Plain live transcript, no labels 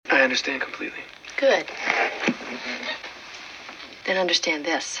I understand completely. Good. Then understand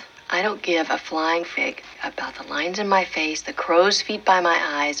this. I don't give a flying fig about the lines in my face, the crow's feet by my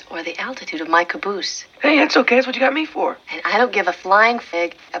eyes, or the altitude of my caboose. Hey, that's okay. That's what you got me for. And I don't give a flying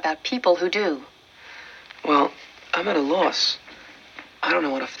fig about people who do. Well, I'm at a loss. I don't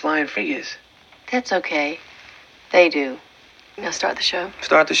know what a flying fig is. That's okay. They do. Now start the show.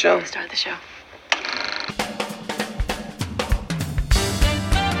 Start the show? Start the show.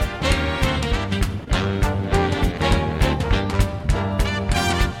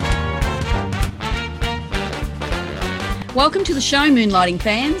 Welcome to the show, Moonlighting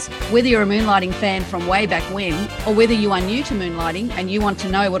fans. Whether you're a Moonlighting fan from way back when, or whether you are new to Moonlighting and you want to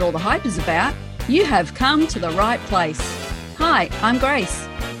know what all the hype is about, you have come to the right place. Hi, I'm Grace.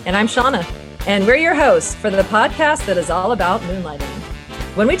 And I'm Shauna. And we're your hosts for the podcast that is all about moonlighting.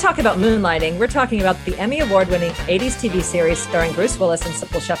 When we talk about moonlighting, we're talking about the Emmy Award-winning 80s TV series starring Bruce Willis and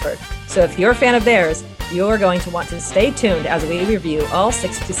Sybil Shepherd. So if you're a fan of theirs, you're going to want to stay tuned as we review all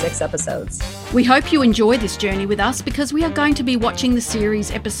 66 episodes. We hope you enjoy this journey with us because we are going to be watching the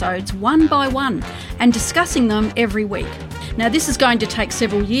series episodes one by one and discussing them every week. Now, this is going to take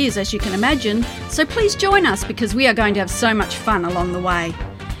several years, as you can imagine, so please join us because we are going to have so much fun along the way.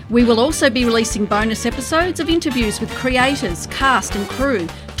 We will also be releasing bonus episodes of interviews with creators, cast and crew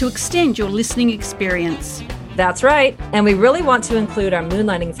to extend your listening experience. That's right, and we really want to include our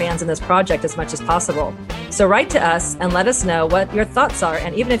Moonlighting fans in this project as much as possible. So write to us and let us know what your thoughts are,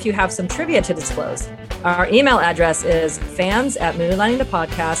 and even if you have some trivia to disclose. Our email address is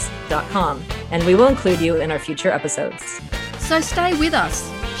fans@moonlightingthepodcast.com, and we will include you in our future episodes. So stay with us.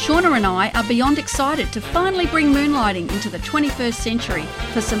 Shauna and I are beyond excited to finally bring moonlighting into the 21st century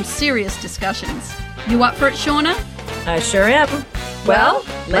for some serious discussions. You up for it, Shauna? I sure am. Well,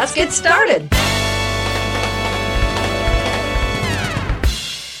 let's get started.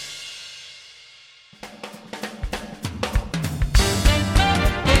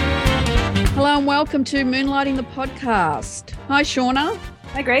 Hello and welcome to Moonlighting the Podcast. Hi, Shauna.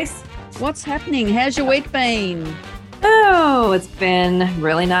 Hi, Grace. What's happening? How's your week been? Oh, it's been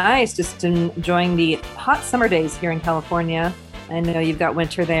really nice. Just enjoying the hot summer days here in California. I know you've got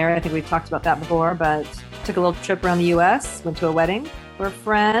winter there. I think we've talked about that before, but took a little trip around the U.S., went to a wedding for a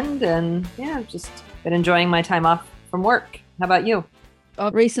friend, and yeah, just been enjoying my time off from work. How about you? I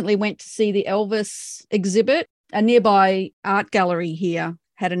recently went to see the Elvis exhibit. A nearby art gallery here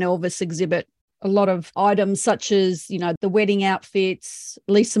had an Elvis exhibit. A lot of items such as, you know, the wedding outfits,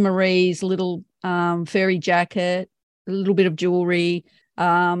 Lisa Marie's little furry jacket, a little bit of jewelry,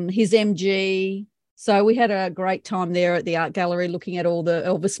 his MG. So we had a great time there at the art gallery looking at all the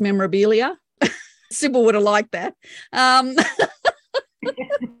Elvis memorabilia. Sybil would have liked that.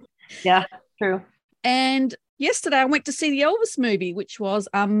 Yeah, true. And yesterday I went to see the Elvis movie, which was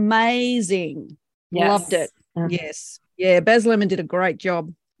amazing. Yes. Loved it. Mm-hmm. Yes. Yeah, Baz Luhrmann did a great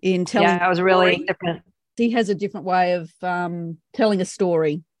job in telling. Yeah, it was really different. He has a different way of telling a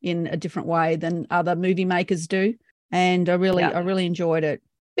story in a different way than other movie makers do. And I really enjoyed it.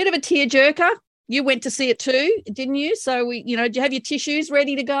 Bit of a tearjerker. You went to see it too, didn't you? So did you have your tissues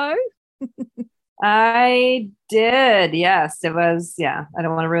ready to go? I did. Yes, it was. Yeah, I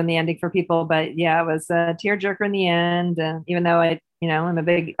don't want to ruin the ending for people, but yeah, it was a tearjerker in the end. And even though I'm a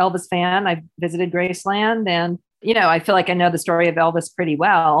big Elvis fan, I visited Graceland, and I feel like I know the story of Elvis pretty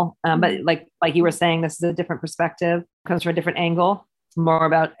well. But like you were saying, this is a different perspective. Comes from a different angle. It's more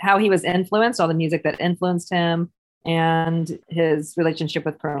about how he was influenced, all the music that influenced him, and his relationship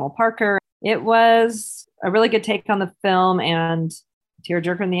with Colonel Parker. It was a really good take on the film and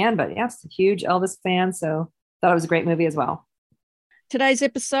tearjerker in the end, but yes, a huge Elvis fan, so thought it was a great movie as well. Today's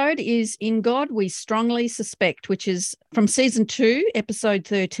episode is In God We Strongly Suspect, which is from season 2, episode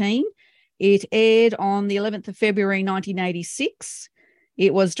 13. It aired on the 11th of February, 1986.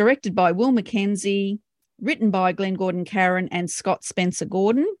 It was directed by Will Mackenzie, written by Glenn Gordon Caron and Scott Spencer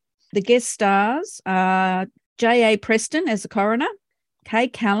Gordon. The guest stars are J.A. Preston as the coroner, Kay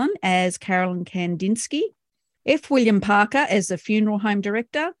Callan as Carolyn Kandinsky, F. William Parker as the funeral home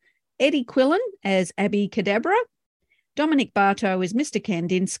director, Eddie Quillen as Abby Cadabra, Dominic Bartow as Mr.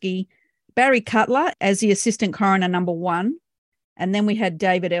 Kandinsky, Barry Cutler as the assistant coroner number 1, and then we had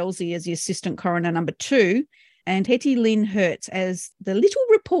David Elsie as the assistant coroner number 2, and Hetty Lynn Hertz as the little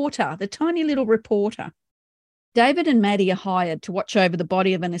reporter, the tiny little reporter. David and Maddie are hired to watch over the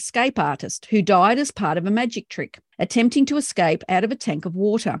body of an escape artist who died as part of a magic trick, attempting to escape out of a tank of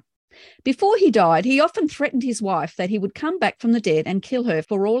water. Before he died, he often threatened his wife that he would come back from the dead and kill her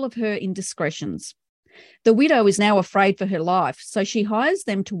for all of her indiscretions. The widow is now afraid for her life, so she hires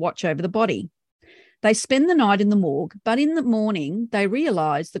them to watch over the body. They spend the night in the morgue, but in the morning they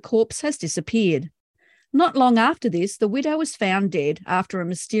realise the corpse has disappeared. Not long after this, the widow is found dead after a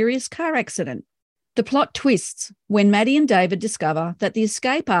mysterious car accident. The plot twists when Maddie and David discover that the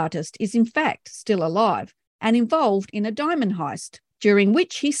escape artist is in fact still alive and involved in a diamond heist, during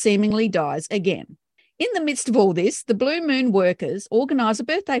which he seemingly dies again. In the midst of all this, the Blue Moon workers organise a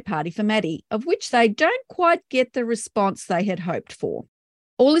birthday party for Maddie, of which they don't quite get the response they had hoped for.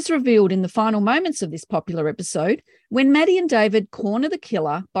 All is revealed in the final moments of this popular episode when Maddie and David corner the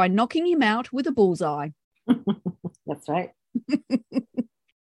killer by knocking him out with a bullseye. That's right.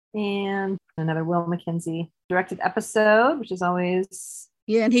 And another Will McKenzie directed episode, which is always...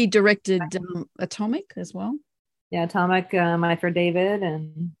 Yeah, and he directed Atomic as well. Yeah, Atomic, My Fair David.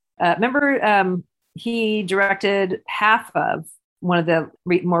 And remember, he directed half of one of the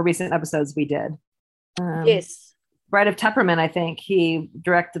more recent episodes we did. Yes. Bride of Tepperman, I think he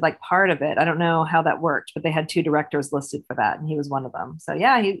directed like part of it. I don't know how that worked, but they had 2 directors listed for that, and he was one of them. So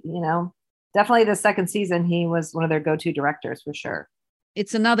yeah, he, definitely the second season, he was one of their go-to directors for sure.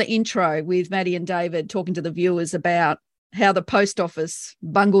 It's another intro with Maddie and David talking to the viewers about how the post office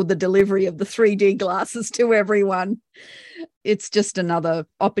bungled the delivery of the 3D glasses to everyone. It's just another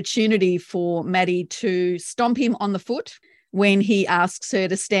opportunity for Maddie to stomp him on the foot when he asks her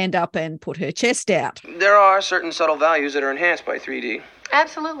to stand up and put her chest out. There are certain subtle values that are enhanced by 3D.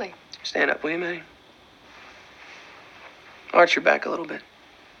 Absolutely. Stand up, will you, Maddie? Arch your back a little bit.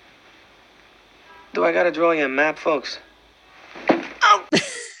 Do I gotta draw you a map, folks? Oh!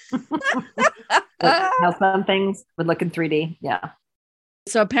 How some things would look in 3D. Yeah.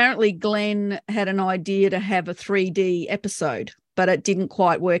 So apparently Glenn had an idea to have a 3D episode, but it didn't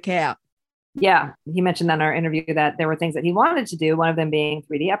quite work out. Yeah. He mentioned that in our interview that there were things that he wanted to do, one of them being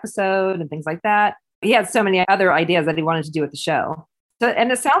 3D episode and things like that. He had so many other ideas that he wanted to do with the show. So,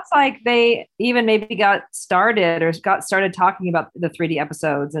 and it sounds like they even maybe got started talking about the 3D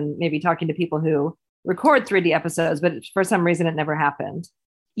episodes and maybe talking to people who record 3D episodes, but for some reason it never happened.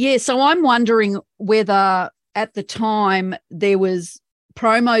 Yeah, so I'm wondering whether at the time there was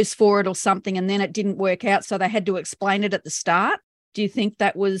promos for it or something and then it didn't work out, so they had to explain it at the start. Do you think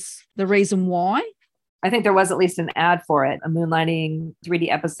that was the reason why? I think there was at least an ad for it, a Moonlighting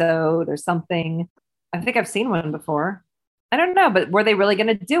 3D episode or something. I think I've seen one before. I don't know, but were they really going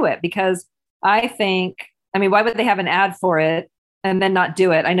to do it? Because why would they have an ad for it and then not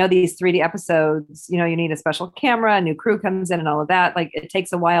do it? I know these 3D episodes, you need a special camera, a new crew comes in and all of that. Like it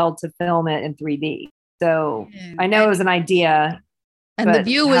takes a while to film it in 3D. So yeah. I know it was an idea. And the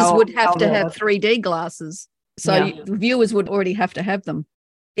viewers would have to have 3D glasses. So viewers would already have to have them.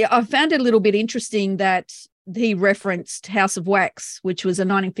 Yeah, I found it a little bit interesting that he referenced House of Wax, which was a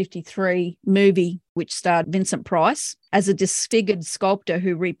 1953 movie which starred Vincent Price as a disfigured sculptor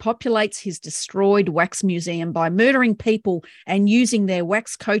who repopulates his destroyed wax museum by murdering people and using their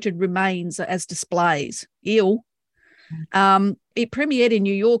wax-coated remains as displays. Ew. It premiered in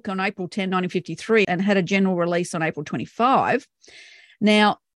New York on April 10, 1953 and had a general release on April 25.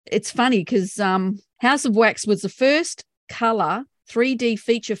 Now, it's funny because House of Wax was the first colour 3D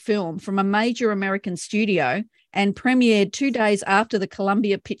feature film from a major American studio and premiered 2 days after the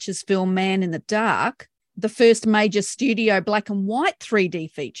Columbia Pictures film Man in the Dark, the first major studio black and white 3D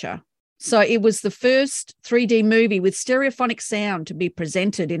feature. So it was the first 3D movie with stereophonic sound to be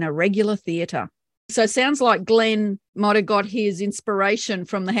presented in a regular theatre. So it sounds like Glenn might have got his inspiration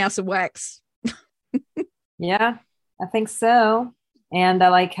from the House of Wax. Yeah, I think so. And I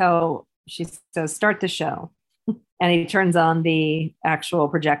like how she says, start the show. And he turns on the actual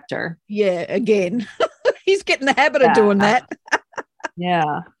projector. Yeah, again. He's getting the habit of doing that.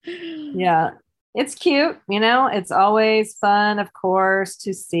 Yeah. Yeah. It's cute. It's always fun, of course,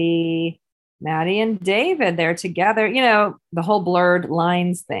 to see Maddie and David there together. The whole blurred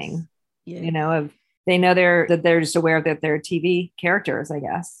lines thing. Yeah. They know they're just aware that they're TV characters, I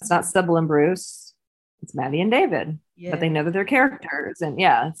guess. It's not Sybil and Bruce. It's Maddie and David. Yeah. But they know that they're characters. And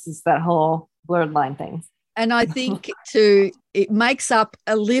yeah, it's just that whole blurred line thing. And I think too, it makes up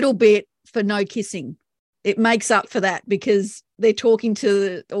a little bit for no kissing. It makes up for that because they're talking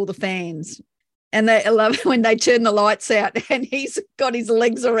to all the fans. And I love it when they turn the lights out and he's got his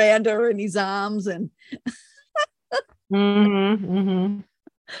legs around her and his arms and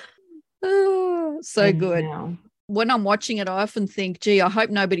Oh, so good. Yeah. When I'm watching it, I often think, gee, I hope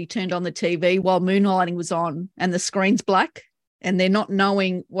nobody turned on the TV while Moonlighting was on and the screen's black and they're not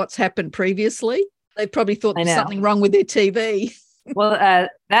knowing what's happened previously. They probably thought there's something wrong with their TV. Well,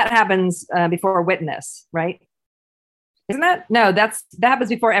 that happens before Witness, right? Isn't that? No, that happens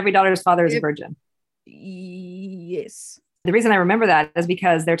before Every Daughter's Father is a Virgin. Yes. The reason I remember that is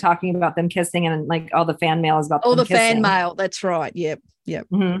because they're talking about them kissing and like all the fan mail is about all them the fan kissing. mail. That's right. Yep.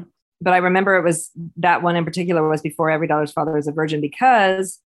 Mm-hmm. But I remember it was that one in particular was before Every Daughter's Father is a Virgin,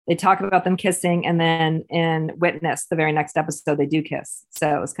 because they talk about them kissing, and then in Witness, the very next episode, they do kiss.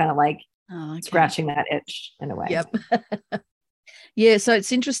 So it was kind of like scratching that itch in a way. Yep. Yeah. So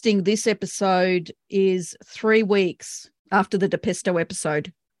it's interesting. This episode is 3 weeks after the DePesto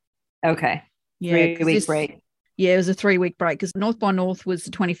episode. Okay. Yeah. 3 week break. Yeah, it was a 3-week break because North by North was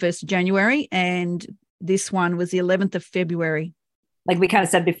the 21st of January and this one was the 11th of February. Like we kind of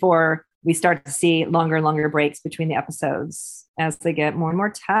said before, we start to see longer and longer breaks between the episodes as they get more and more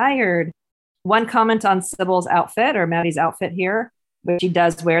tired. One comment on Sybil's outfit, or Maddie's outfit here, which she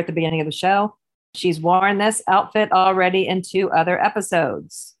does wear at the beginning of the show. She's worn this outfit already in 2 other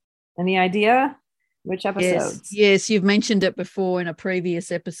episodes. Any idea which episodes? Yes, you've mentioned it before in a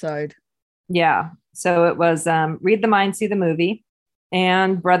previous episode. Yeah. So it was Read the Mind, See the Movie,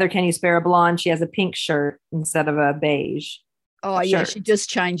 and Brother, Can You Spare a Blonde? She has a pink shirt instead of a beige. Oh, yeah, she just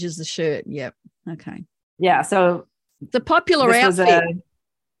changes the shirt. Yep. Okay. Yeah. So the popular outfit.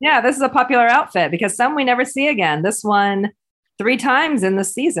 This is a popular outfit because some we never see again. This one 3 times in the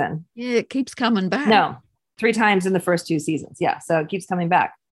season. Yeah, it keeps coming back. No, 3 times in the first 2 seasons. Yeah. So it keeps coming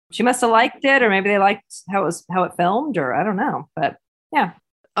back. She must have liked it, or maybe they liked how it filmed, or I don't know. But yeah.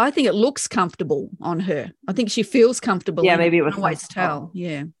 I think it looks comfortable on her. I think she feels comfortable. Yeah, maybe it was always tell.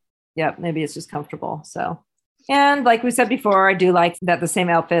 Yeah. Yeah, maybe it's just comfortable. So, and like we said before, I do like that the same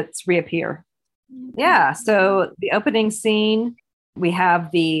outfits reappear. Yeah. So the opening scene, we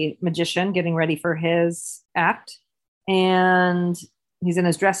have the magician getting ready for his act, and he's in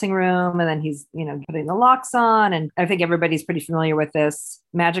his dressing room, and then he's, putting the locks on. And I think everybody's pretty familiar with this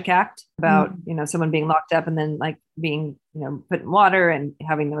magic act about, someone being locked up and then like being, put in water and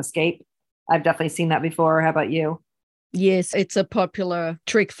having them escape. I've definitely seen that before. How about you? Yes, it's a popular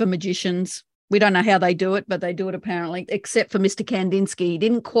trick for magicians. We don't know how they do it, but they do it apparently, except for Mr. Kandinsky. He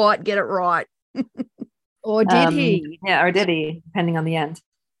didn't quite get it right. Or did he? Yeah, or did he, depending on the end.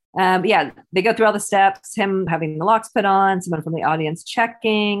 They go through all the steps, him having the locks put on, someone from the audience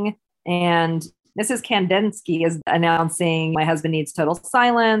checking, and Mrs. Kandinsky is announcing, my husband needs total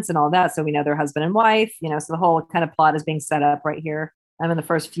silence and all that. So we know they're husband and wife, so the whole kind of plot is being set up right here in the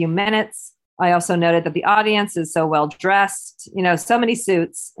first few minutes. I also noted that the audience is so well dressed, so many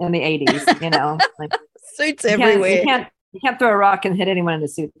suits in the 80s, like suits everywhere. You can't throw a rock and hit anyone in a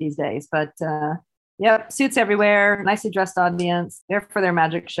suit these days, but yep, suits everywhere, nicely dressed audience, there for their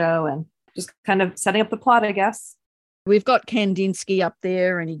magic show and just kind of setting up the plot, I guess. We've got Kandinsky up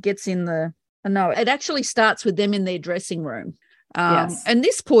there and he gets in it actually starts with them in their dressing room. Yes. And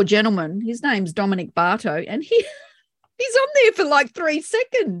this poor gentleman, his name's Dominic Bartow, and he's on there for like 3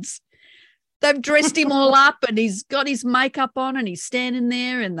 seconds. They've dressed him all up and he's got his makeup on and he's standing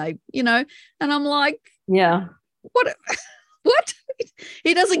there and they, and I'm like, yeah, what?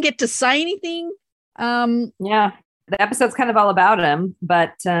 He doesn't get to say anything. Yeah, the episode's kind of all about him,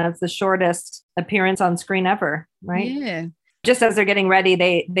 but it's the shortest appearance on screen ever, right? Yeah. Just as they're getting ready,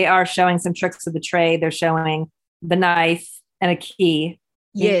 they are showing some tricks of the trade. They're showing the knife and a key,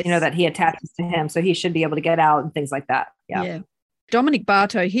 yes, that he attaches to him, so he should be able to get out and things like that. Yeah. Dominic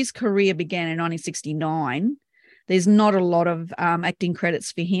Bartow, his career began in 1969. There's not a lot of acting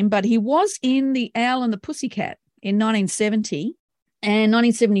credits for him, but he was in The Owl and the Pussycat in 1970. And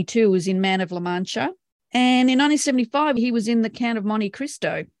 1972 was in Man of La Mancha. And in 1975, he was in The Count of Monte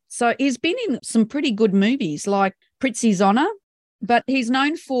Cristo. So he's been in some pretty good movies like Prizzi's Honor, but he's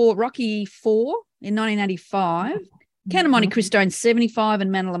known for Rocky IV in 1985, Count of Monte Cristo in 75,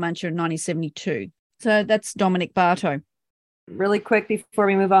 and Man of La Mancha in 1972. So that's Dominic Bartow. Really quick before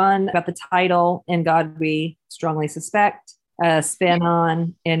we move on, about the title, In God We Strongly Suspect, a spin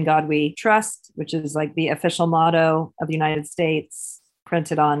on In God We Trust, which is like the official motto of the United States,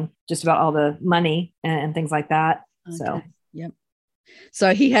 printed on just about all the money and things like that. Okay.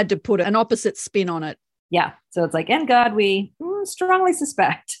 So he had to put an opposite spin on it. Yeah. So it's like, In God We strongly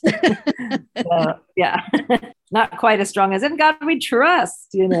suspect. So, yeah. Not quite as strong as In God We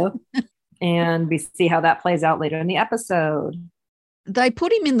Trust, And we see how that plays out later in the episode. They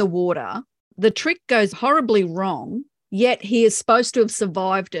put him in the water. The trick goes horribly wrong, yet he is supposed to have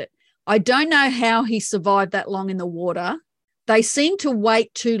survived it. I don't know how he survived that long in the water. They seem to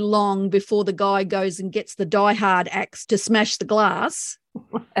wait too long before the guy goes and gets the die-hard axe to smash the glass.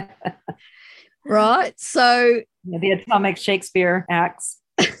 Right? So... the atomic Shakespeare axe.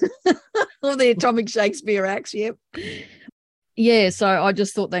 Or the atomic Shakespeare axe, yep. Yeah, so I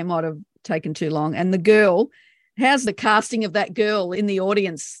just thought they might have taken too long. And the girl, how's the casting of that girl in the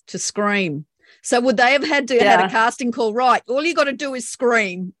audience to scream? So would they have had to had a casting call? Right. All you got to do is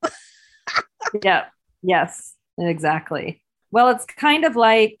scream. Yeah. Yes, exactly. Well, it's kind of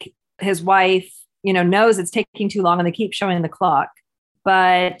like his wife, knows it's taking too long and they keep showing the clock,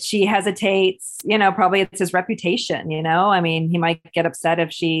 but she hesitates, probably it's his reputation, I mean, he might get upset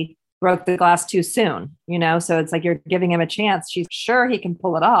if she broke the glass too soon, so it's like you're giving him a chance. She's sure he can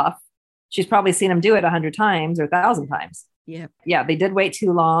pull it off. She's probably seen him do it 100 times or 1,000 times. Yeah. Yeah. They did wait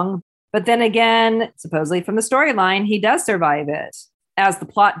too long. But then again, supposedly from the storyline, he does survive it. As the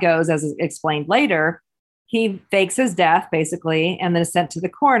plot goes, as is explained later, he fakes his death basically and then is sent to the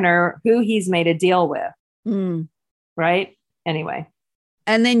coroner who he's made a deal with. Right? Anyway.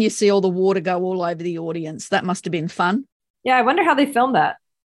 And then you see all the water go all over the audience. That must have been fun. Yeah. I wonder how they filmed that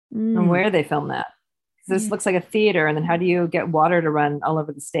and where they filmed that. This looks like a theater. And then how do you get water to run all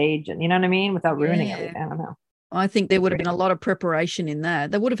over the stage? And you know what I mean? Without ruining everything. I don't know. I think there would have been a lot of preparation in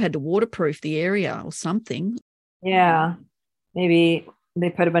that. They would have had to waterproof the area or something. Yeah. Maybe they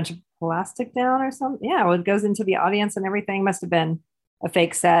put a bunch of plastic down or something. Yeah. Well, it goes into the audience and everything. Must have been a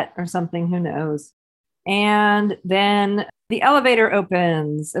fake set or something. Who knows? And then the elevator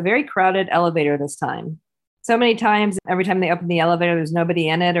opens, a very crowded elevator this time. So many times, every time they open the elevator, there's nobody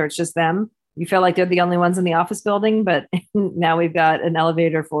in it or it's just them. You feel like they're the only ones in the office building, but now we've got an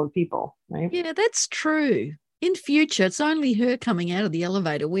elevator full of people, right? Yeah, that's true. In future, it's only her coming out of the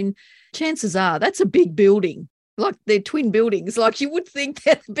elevator when chances are that's a big building. Like they're twin buildings. Like you would think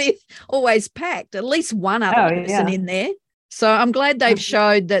that'd be always packed, at least one other person in there. So I'm glad they've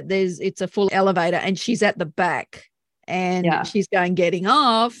showed that it's a full elevator and she's at the back and she's going, getting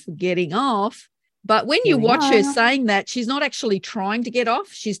off. But when you watch her saying that, she's not actually trying to get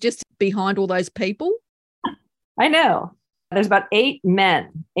off. She's just behind all those people. I know. There's about 8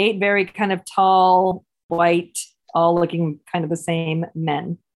 men, 8 very kind of tall, white, all looking kind of the same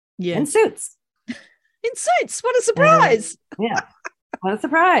men in suits. In suits. What a surprise. What a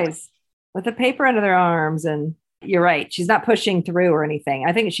surprise. With a paper under their arms. And you're right. She's not pushing through or anything.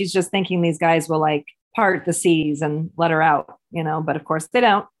 I think she's just thinking these guys will like part the seas and let her out, but of course they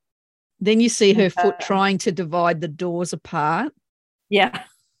don't. Then you see her foot trying to divide the doors apart. Yeah.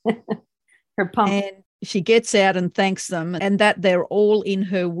 Her pump. And she gets out and thanks them and that they're all in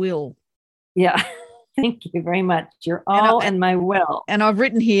her will. Yeah. Thank you very much. You're all in my will. And I've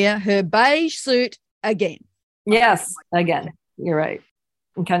written here, her beige suit again. Yes, again. You're right.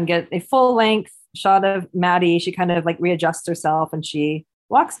 And kind of get a full length shot of Maddie. She kind of like readjusts herself and she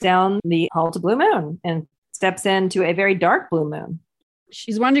walks down the hall to Blue Moon and steps into a very dark Blue Moon.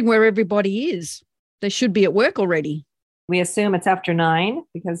 She's wondering where everybody is. They should be at work already. We assume it's after 9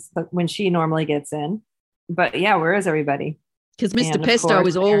 because when she normally gets in. But yeah, where is everybody? Because Mr. Pesto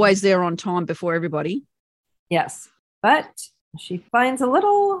is always there on time before everybody. Yes. But she finds a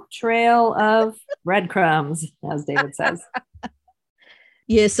little trail of breadcrumbs, as David says.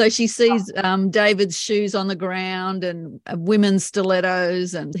 Yeah, so she sees David's shoes on the ground and women's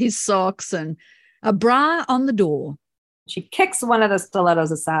stilettos and his socks and a bra on the door. She kicks one of the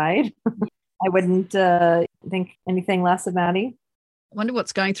stilettos aside. I wouldn't think anything less of Maddie. I wonder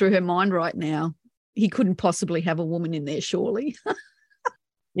what's going through her mind right now. He couldn't possibly have a woman in there, surely.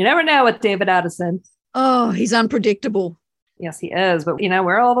 You never know with David Addison. Oh, he's unpredictable. Yes, he is. But,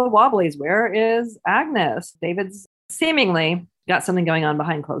 where are all the wobblies? Where is Agnes? David's seemingly got something going on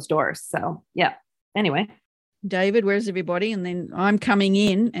behind closed doors. So, yeah. Anyway. David, where's everybody? And then I'm coming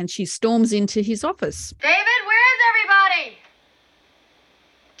in and she storms into his office. David, where is everybody?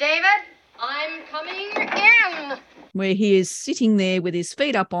 David, I'm coming in. Where he is sitting there with his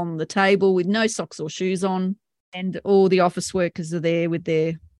feet up on the table with no socks or shoes on. And all the office workers are there with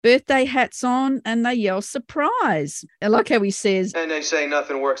their birthday hats on and they yell, surprise. I like how he says. And they say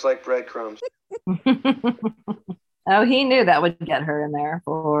nothing works like breadcrumbs. Oh, he knew that would get her in there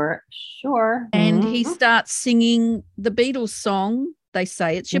for sure. And he starts singing the Beatles song, They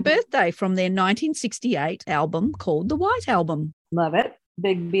Say It's Your Birthday, from their 1968 album called The White Album. Love it.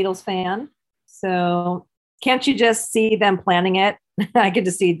 Big Beatles fan. So can't you just see them planning it? I get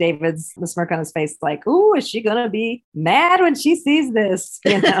to see the smirk on his face like, ooh, is she going to be mad when she sees this?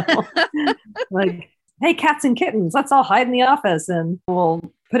 Like, hey, cats and kittens, let's all hide in the office and we'll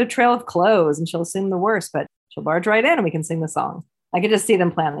put a trail of clothes and she'll assume the worst, but she'll barge right in and we can sing the song. I could just see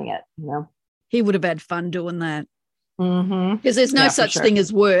them planning it, He would have had fun doing that. Because there's no such thing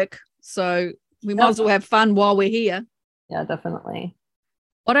as work. So we might as well have fun while we're here. Yeah, definitely.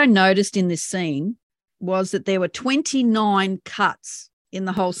 What I noticed in this scene was that there were 29 cuts in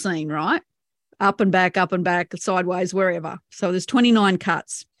the whole scene, right? Up and back, sideways, wherever. So there's 29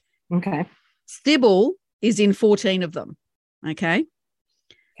 cuts. Okay. Sybil is in 14 of them. Okay.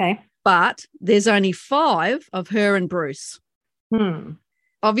 but there's only 5 of her and Bruce.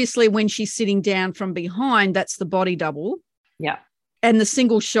 Obviously, when she's sitting down from behind, that's the body double. Yeah. And the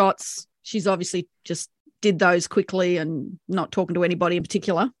single shots, she's obviously just did those quickly and not talking to anybody in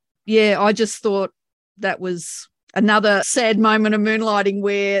particular. Yeah, I just thought that was another sad moment of Moonlighting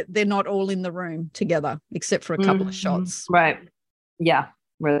where they're not all in the room together, except for a couple of shots. Right. Yeah,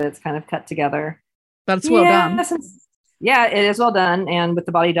 where it's kind of cut together. But it's well done. Yeah, it is well done. And with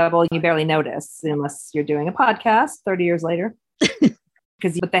the body double, you barely notice unless you're doing a podcast 30 years later.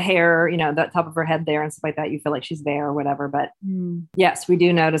 Because with the hair, the top of her head there and stuff like that, you feel like she's there or whatever. But yes, we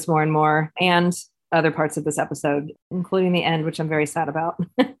do notice more and more. And other parts of this episode, including the end, which I'm very sad about.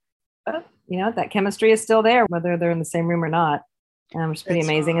 But, that chemistry is still there, whether they're in the same room or not, which is pretty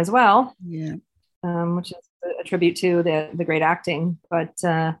amazing as well. Yeah. Which is a tribute to the great acting. But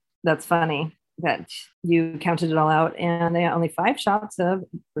that's funny that you counted it all out. And they only 5 shots of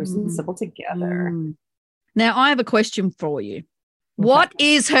Bruce and Sybil together. Now, I have a question for you. What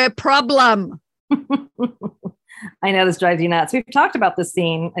is her problem? I know this drives you nuts. We've talked about this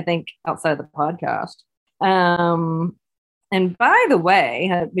scene, I think, outside the podcast. And by the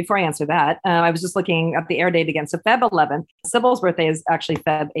way, before I answer that, I was just looking at the air date again. So Feb 11th, Sybil's birthday is actually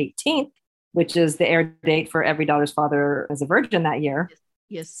Feb 18th, which is the air date for Every Daughter's Father as a Virgin that year.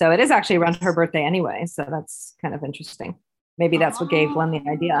 Yes. So it is actually around her birthday anyway. So that's kind of interesting. Maybe that's what gave Glenn the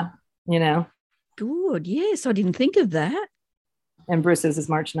idea, Good. Yes, I didn't think of that. And Bruce's is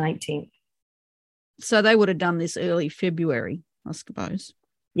March 19th. So they would have done this early February, I suppose.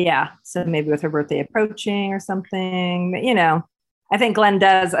 Yeah. So maybe with her birthday approaching or something. But, I think Glenn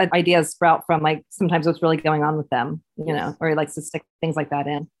does ideas sprout from like sometimes what's really going on with them, or he likes to stick things like that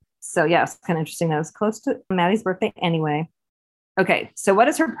in. So yeah, it's kind of interesting that it was close to Maddie's birthday anyway. Okay. So what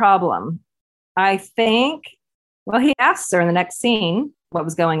is her problem? I think, he asks her in the next scene what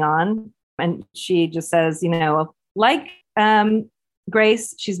was going on. And she just says, like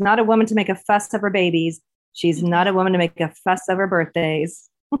Grace, she's not a woman to make a fuss of her babies. She's not a woman to make a fuss of her birthdays.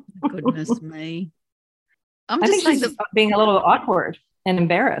 Goodness me. I think she's being a little awkward and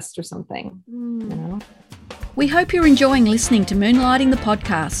embarrassed or something. We hope you're enjoying listening to Moonlighting the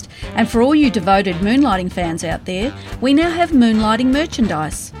podcast. And for all you devoted Moonlighting fans out there, we now have Moonlighting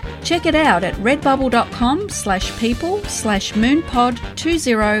merchandise. Check it out at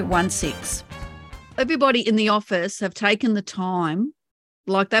redbubble.com/people/moonpod2016. Everybody in the office have taken the time,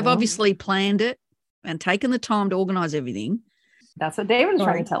 like they've obviously planned it and taken the time to organise everything. That's what David was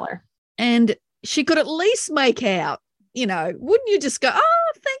trying to tell her. And she could at least make out, wouldn't you just go,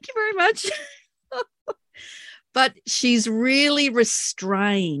 oh, thank you very much. But she's really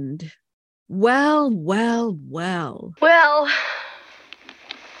restrained. Well. Well.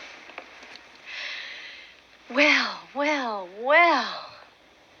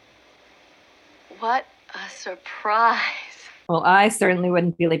 What a surprise. Well, I certainly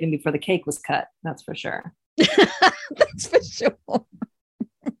wouldn't be leaving before the cake was cut. That's for sure. That's for sure.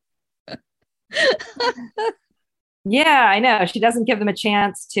 Yeah, I know. She doesn't give them a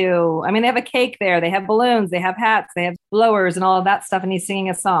chance to. They have a cake there. They have balloons. They have hats. They have blowers and all of that stuff. And he's singing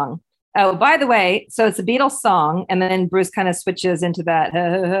a song. Oh, by the way, so it's a Beatles song. And then Bruce kind of switches into that.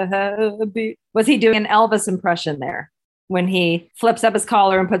 Was he doing an Elvis impression there? When he flips up his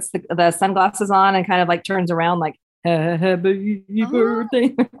collar and puts the sunglasses on and kind of like turns around like, happy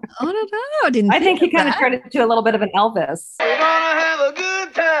birthday. I don't know. I think he kind of turned it to a little bit of an Elvis. We're gonna have a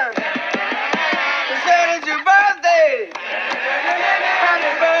good time. Said it's your birthday.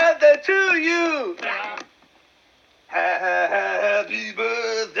 Happy birthday to you. Happy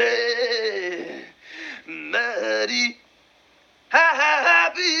birthday, Maddie.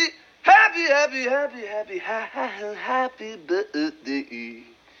 Happy birthday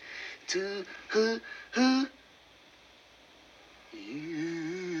to you.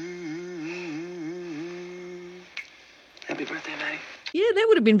 Happy birthday, Maddie. Yeah, that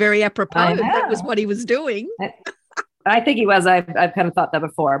would have been very apropos if that was what he was doing. I think he was. I've kind of thought that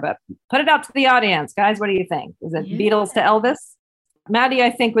before, but put it out to the audience. Guys, what do you think? Is it Beatles to Elvis? Maddie,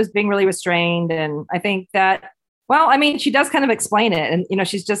 I think, was being really restrained. And I think that, she does kind of explain it. And,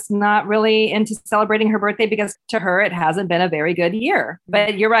 she's just not really into celebrating her birthday because to her, it hasn't been a very good year.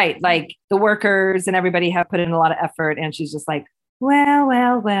 But you're right. Like the workers and everybody have put in a lot of effort. And she's just like,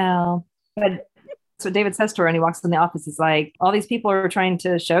 well. But that's what David says to her. And he walks in the office. He's like, all these people are trying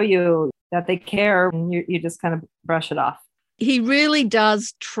to show you that they care. And you just kind of brush it off. He really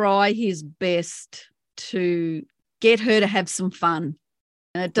does try his best to get her to have some fun.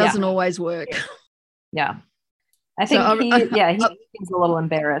 And it doesn't always work. Yeah. I think he seems a little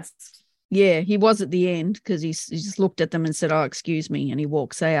embarrassed. Yeah, he was at the end because he just looked at them and said, oh, excuse me. And he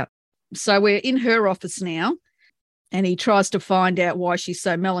walks out. So we're in her office now, and he tries to find out why she's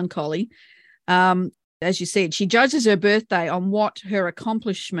so melancholy. As you said, she judges her birthday on what her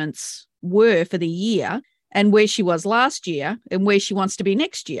accomplishments were for the year and where she was last year and where she wants to be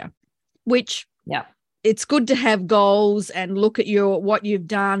next year, which it's good to have goals and look at what you've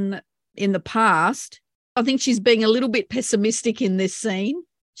done in the past. I think she's being a little bit pessimistic in this scene.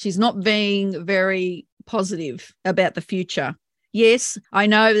 She's not being very positive about the future. Yes, I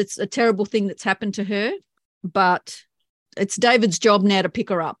know it's a terrible thing that's happened to her, but it's David's job now to pick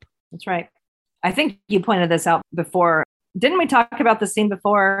her up. That's right. I think you pointed this out before. Didn't we talk about the scene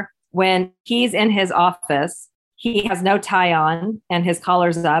before when he's in his office, he has no tie on and his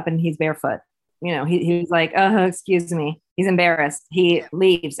collar's up and he's barefoot? You know, he's like, oh, excuse me. He's embarrassed. He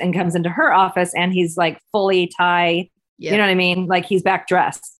leaves and comes into her office and he's like fully tie. You know what I mean? Like he's back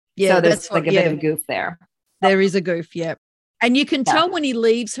dressed. Yeah, so there's like a bit of a goof there. There is a goof, yeah. And you can tell when he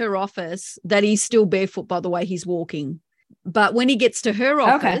leaves her office that he's still barefoot by the way he's walking. But when he gets to her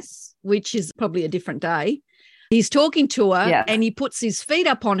office, which is probably a different day, he's talking to her and he puts his feet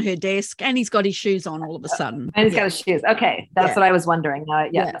up on her desk and he's got his shoes on all of a sudden. And he's got his shoes. Okay. That's what I was wondering.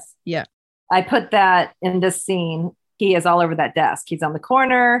 Yes. Yeah. I put that in this scene. He is all over that desk. He's on the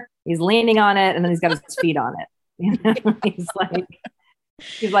corner. He's leaning on it. And then he's got his feet on it. You know?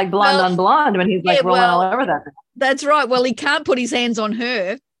 He's like blonde on blonde when he's like rolling all over that. That's right. Well, he can't put his hands on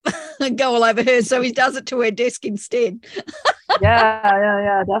her and go all over her. So he does it to her desk instead.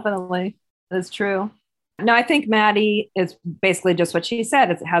 Yeah, definitely. That's true. No, I think Maddie is basically just what she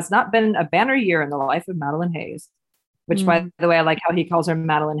said. It has not been a banner year in the life of Madeline Hayes, which, by the way, I like how he calls her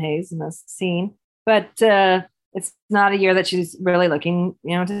Madeline Hayes in this scene. But it's not a year that she's really looking,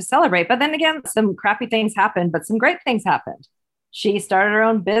 to celebrate. But then again, some crappy things happened, but some great things happened. She started her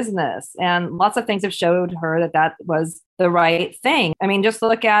own business and lots of things have showed her that was the right thing. I mean, just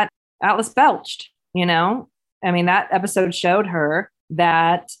look at Atlas Belched, that episode showed her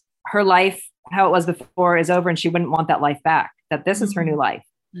that her life, how it was before, is over and she wouldn't want that life back, that this is her new life,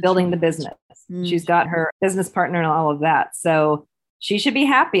 building the business. She's got her business partner and all of that. So she should be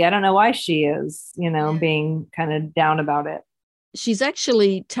happy. I don't know why she is, being kind of down about it. She's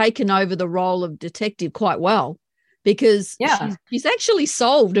actually taken over the role of detective quite well because she's actually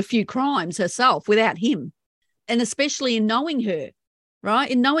solved a few crimes herself without him. And especially in knowing her, right?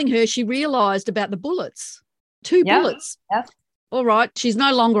 In knowing her, she realized about the bullets, 2 bullets. Yeah. All right, she's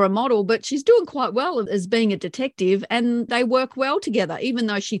no longer a model, but she's doing quite well as being a detective and they work well together, even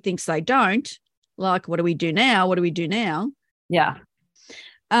though she thinks they don't. Like, what do we do now? What do we do now? Yeah.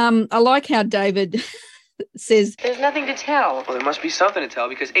 I like how David says, there's nothing to tell. Well, there must be something to tell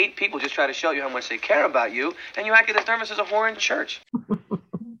because 8 people just try to show you how much they care about you and you acted as nervous as a whore in church.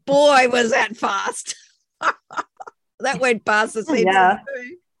 Boy, was that fast. That went past the sentence. Yeah.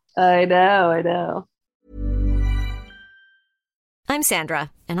 I know. I'm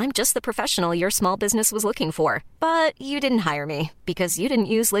Sandra, and I'm just the professional your small business was looking for. But you didn't hire me because you didn't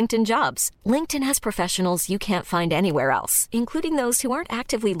use LinkedIn Jobs. LinkedIn has professionals you can't find anywhere else, including those who aren't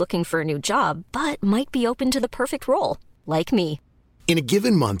actively looking for a new job, but might be open to the perfect role, like me. In a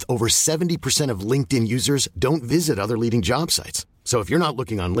given month, over 70% of LinkedIn users don't visit other leading job sites. So if you're not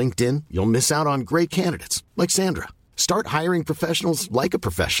looking on LinkedIn, you'll miss out on great candidates like Sandra. Start hiring professionals like a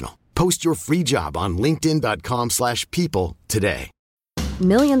professional. Post your free job on linkedin.com/people today.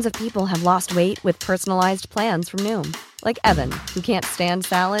 Millions of people have lost weight with personalized plans from Noom. Like Evan, who can't stand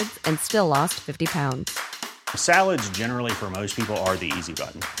salads and still lost 50 pounds. Salads generally for most people are the easy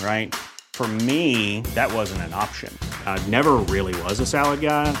button, right? For me, that wasn't an option. I never really was a salad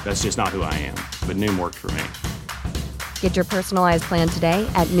guy. That's just not who I am. But Noom worked for me. Get your personalized plan today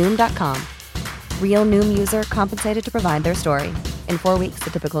at Noom.com. Real Noom user compensated to provide their story. In 4 weeks,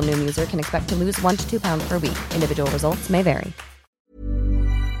 the typical Noom user can expect to lose 1 to 2 pounds per week. Individual results may vary.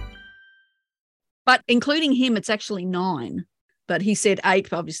 But including him, it's actually 9. But he said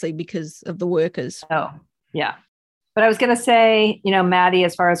 8, obviously, because of the workers. Oh, yeah. But I was going to say, Maddie,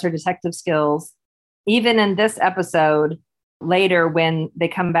 as far as her detective skills, even in this episode, later when they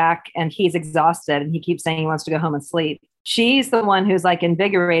come back and he's exhausted and he keeps saying he wants to go home and sleep, she's the one who's like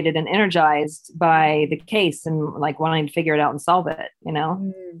invigorated and energized by the case and like wanting to figure it out and solve it,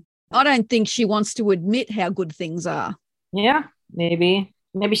 I don't think she wants to admit how good things are. Yeah, maybe.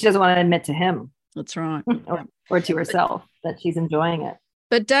 Maybe she doesn't want to admit to him. That's right. or to herself that she's enjoying it.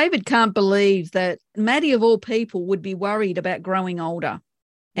 But David can't believe that Maddie, of all people, would be worried about growing older.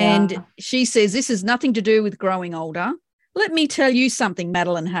 Yeah. And she says this has nothing to do with growing older. Let me tell you something,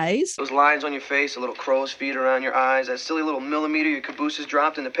 Madeline Hayes. Those lines on your face, the little crow's feet around your eyes, that silly little millimeter your caboose has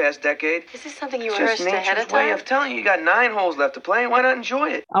dropped in the past decade. Is this something you It's rehearsed just ahead of nature's way time? of telling you you got 9 holes left to play, and why not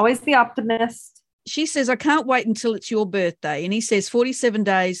enjoy it? Always the optimist. She says, I can't wait until it's your birthday. And he says 47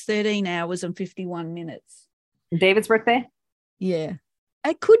 days, 13 hours and 51 minutes. David's birthday? Yeah.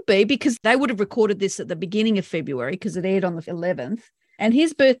 It could be because they would have recorded this at the beginning of February because it aired on the 11th. And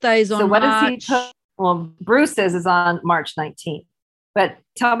his birthday is on So what March. does he put? Well, Bruce's is on March 19th. But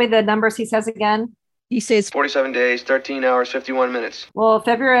tell me the numbers he says again. He says 47 days, 13 hours, 51 minutes. Well,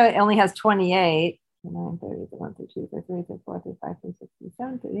 February only has 28. 9, 30, 31, 32, 33, 34, 35, 36,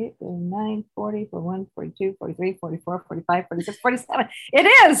 37, 38, 39, 40, 41, 42, 43, 44, 45, 46, 47.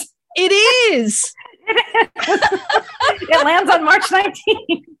 It is. It is. It lands on March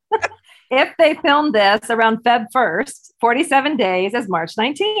 19th. If they filmed this around Feb 1st, 47 days is March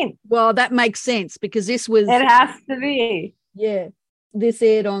 19th. Well, that makes sense because this was. It has to be. Yeah. This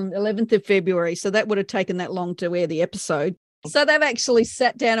aired on 11th of February. So that would have taken that long to air the episode. So they've actually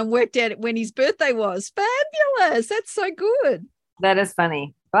sat down and worked out when his birthday was. Fabulous. That's so good. That is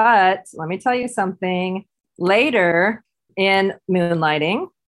funny. But let me tell you something. Later in Moonlighting,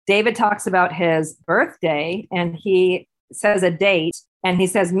 David talks about his birthday and he says a date and he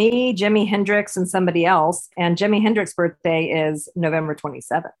says me, Jimi Hendrix, and somebody else. And Jimi Hendrix's birthday is November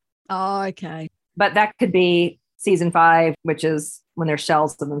 27th. Oh, okay. But that could be season 5, which is when they're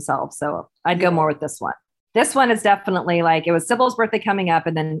shells of themselves. So I'd go more with this one. This one is definitely like it was Sybil's birthday coming up,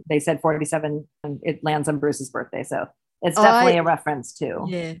 and then they said 47, and it lands on Bruce's birthday. So it's definitely a reference too.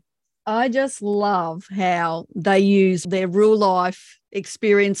 Yeah. I just love how they use their real life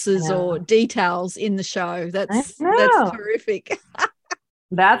experiences or details in the show. That's terrific.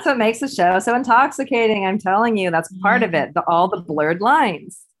 That's what makes the show so intoxicating. I'm telling you, that's part of it. All the blurred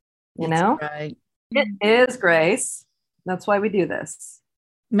lines, you know? Great. It is, Grace. That's why we do this.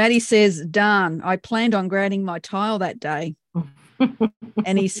 Maddie says, darn, I planned on grading my tile that day.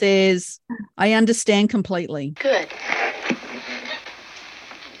 And he says, I understand completely. Good.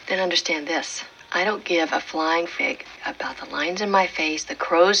 Then understand this. I don't give a flying fig about the lines in my face, the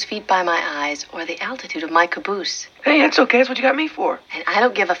crow's feet by my eyes, or the altitude of my caboose. Hey, that's okay. That's what you got me for. And I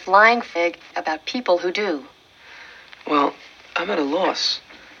don't give a flying fig about people who do. Well, I'm at a loss.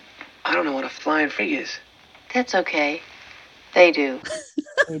 I don't know what a flying fig is. That's okay. They do.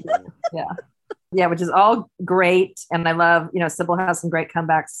 They do. Yeah. Yeah, which is all great. And I love, Sybil has some great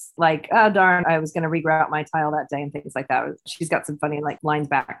comebacks like, oh, darn, I was going to regrout my tile that day and things like that. She's got some funny lines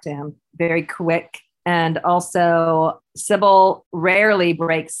back to him. Very quick. And also, Sybil rarely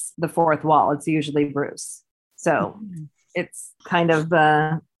breaks the fourth wall. It's usually Bruce. So it's kind of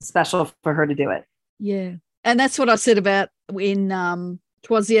special for her to do it. Yeah. And that's what I said about in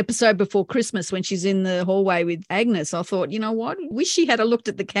twas the episode before Christmas when she's in the hallway with Agnes. I thought, you know what? Wish she had a looked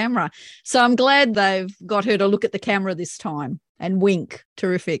at the camera. So I'm glad they've got her to look at the camera this time and wink.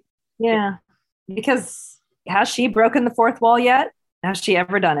 Terrific. Yeah. Because has she broken the fourth wall yet? Has she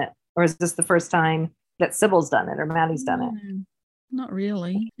ever done it? Or is this the first time that Sybil's done it or Maddie's done it? Not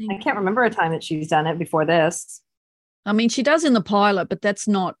really. I can't remember a time that she's done it before this. I mean, she does in the pilot, but that's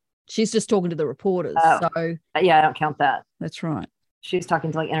not, she's just talking to the reporters. So yeah, I don't count that. That's right. She's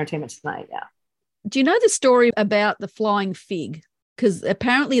talking to Entertainment Tonight. Yeah. Do you know the story about the flying fig? Because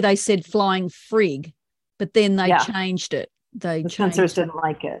apparently they said flying frig, but then they changed it. The censors didn't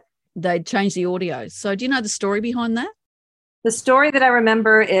like it. They changed the audio. So do you know the story behind that? The story that I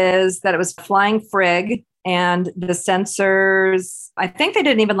remember is that it was flying frig, and the censors, I think they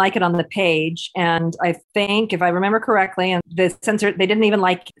didn't even like it on the page. And I think, if I remember correctly, and the censor, they didn't even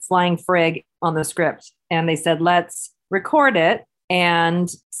like flying frig on the script. And they said, let's record it and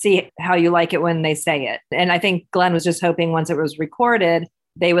see how you like it when they say it. And I think Glenn was just hoping once it was recorded,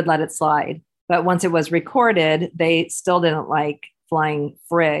 they would let it slide. But once it was recorded, they still didn't like flying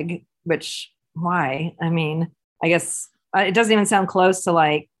frig, which, why? I mean, I guess it doesn't even sound close to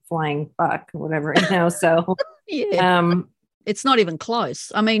like flying fuck or whatever, so. Yeah. It's not even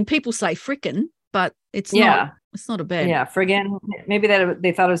close. I mean, people say frickin', but it's not a bad. Yeah, friggin'. Maybe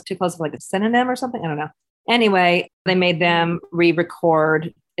they thought it was too close of like a synonym or something. I don't know. Anyway, they made them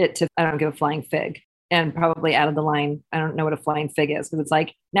re-record it to I don't give a flying fig, and probably added the line, I don't know what a flying fig is, because it's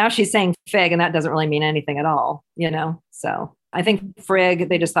like now she's saying fig and that doesn't really mean anything at all, So I think frig,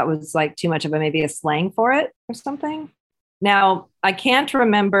 they just thought was like too much of maybe a slang for it or something. Now, I can't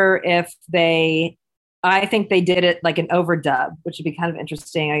remember if I think they did it like an overdub, which would be kind of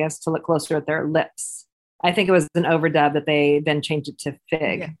interesting, I guess, to look closer at their lips. I think it was an overdub that they then changed it to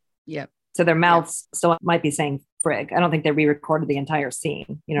fig. Yeah. So their mouths still might be saying frig. I don't think they re-recorded the entire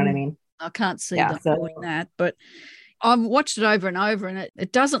scene. You know what I mean? I can't see them doing that. But I've watched it over and over, and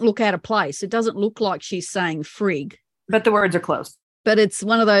it doesn't look out of place. It doesn't look like she's saying frig. But the words are close. But it's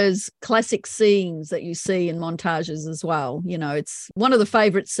one of those classic scenes that you see in montages as well. You know, it's one of the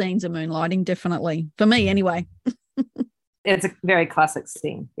favourite scenes of Moonlighting, definitely. For me, anyway. It's a very classic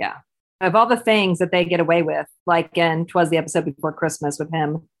scene, yeah. Of all the things that they get away with, like in 'Twas the Episode Before Christmas with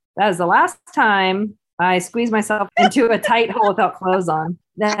him, that is the last time I squeezed myself into a tight hole without clothes on.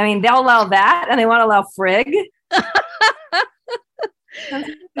 I mean, they'll allow that, and they want to allow frig.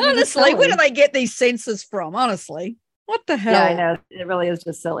 Honestly, where do they get these senses from? Honestly, what the hell? Yeah, I know. It really is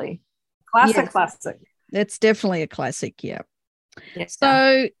just silly. Classic. It's definitely a classic, yeah.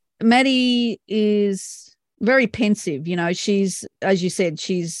 So Maddie is very pensive. You know, she's, as you said,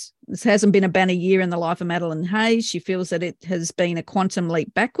 this hasn't been a banner year in the life of Madeline Hayes. She feels that it has been a quantum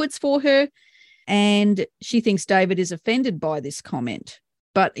leap backwards for her. And she thinks David is offended by this comment.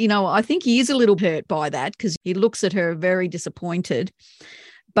 But, you know, I think he is a little hurt by that because he looks at her very disappointed.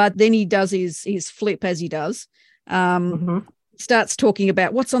 But then he does his flip, as he does. Starts talking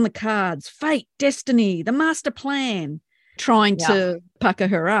about what's on the cards, fate, destiny, the master plan, trying to pucker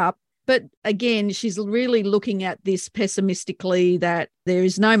her up. But again, she's really looking at this pessimistically, that there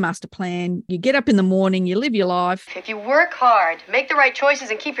is no master plan. You get up in the morning, you live your life. If you work hard, make the right choices,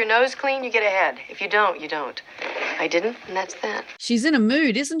 and keep your nose clean, you get ahead. If you don't, you don't. I didn't, and that's that. She's in a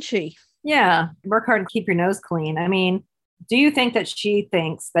mood, isn't she? Yeah. Work hard and keep your nose clean. I mean, do you think that she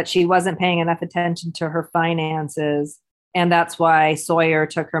thinks that she wasn't paying enough attention to her finances, and that's why Sawyer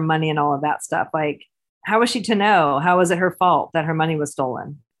took her money and all of that stuff? Like, how was she to know? How was it her fault that her money was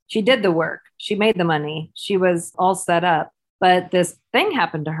stolen? She did the work. She made the money. She was all set up. But this thing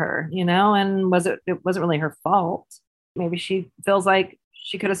happened to her, you know, and it wasn't really her fault. Maybe she feels like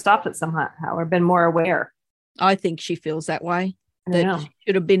she could have stopped it somehow or been more aware. I think she feels that way, that she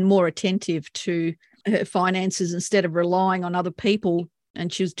should have been more attentive to her finances instead of relying on other people,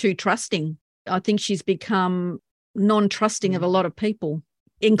 and she was too trusting. I think she's become non-trusting of a lot of people,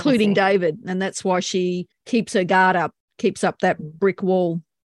 including David, and that's why she keeps her guard up, keeps up that brick wall.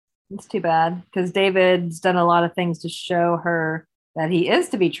 It's too bad, because David's done a lot of things to show her that he is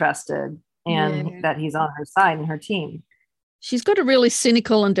to be trusted and that he's on her side and her team. She's got a really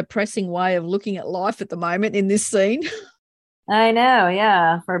cynical and depressing way of looking at life at the moment in this scene. I know,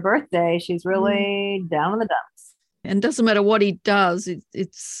 yeah. For her birthday, she's really down in the dumps. And doesn't matter what he does,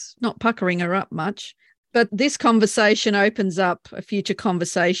 it's not puckering her up much. But this conversation opens up a future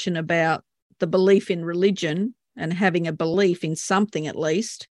conversation about the belief in religion and having a belief in something at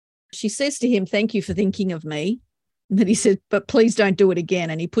least. She says to him, "Thank you for thinking of me." But he said, "But please don't do it again."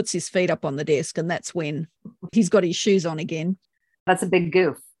 And he puts his feet up on the desk, and that's when he's got his shoes on again. That's a big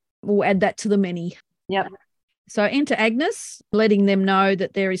goof. We'll add that to the many. Yep. So enter Agnes, letting them know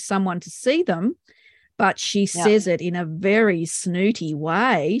that there is someone to see them, but she says it in a very snooty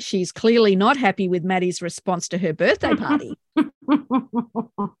way. She's clearly not happy with Maddie's response to her birthday party.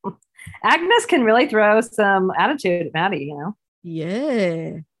 Agnes can really throw some attitude at Maddie, you know?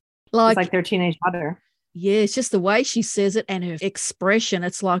 Yeah. It's like their teenage daughter. Yeah, it's just the way she says it and her expression.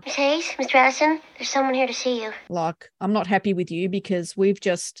 It's like, Miss Hayes, Mr. Addison, there's someone here to see you. Like, I'm not happy with you because we've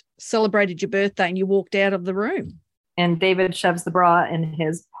just celebrated your birthday and you walked out of the room. And David shoves the bra in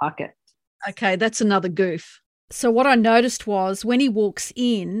his pocket. Okay, that's another goof. So what I noticed was when he walks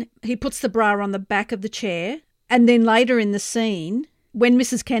in, he puts the bra on the back of the chair. And then later in the scene, when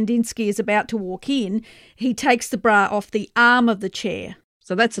Mrs. Kandinsky is about to walk in, he takes the bra off the arm of the chair.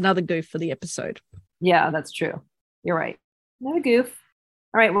 So that's another goof for the episode. Yeah, that's true. You're right. Another goof.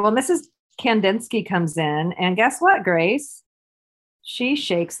 All right. Well, Mrs. Kandinsky comes in, and guess what, Grace? She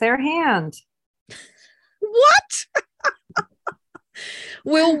shakes their hand. What?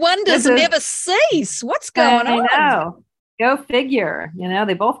 Will wonders never cease? What's going on? I know. Go figure. You know,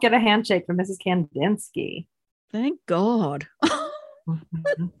 they both get a handshake from Mrs. Kandinsky. Thank God.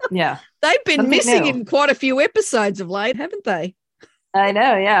 Yeah. They've been missing in quite a few episodes of late, haven't they? I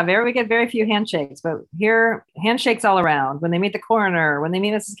know, yeah. We get very few handshakes, but here, handshakes all around. When they meet the coroner, when they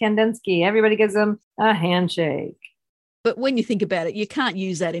meet Mrs. Kandinsky, everybody gives them a handshake. But when you think about it, you can't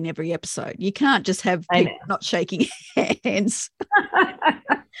use that in every episode. You can't just have people not shaking hands.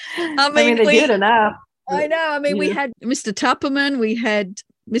 I mean, they do it enough. I know. I mean, we had Mr. Tupperman, we had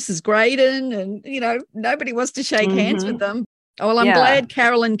Mrs. Graydon, and, you know, nobody wants to shake hands with them. Oh, well, I'm glad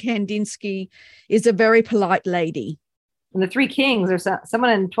Carolyn Kandinsky is a very polite lady. And the Three Kings, or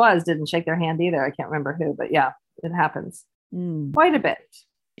someone in 'Twas didn't shake their hand either. I can't remember who, but yeah, it happens quite a bit.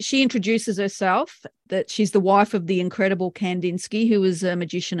 She introduces herself that she's the wife of the incredible Kandinsky, who is a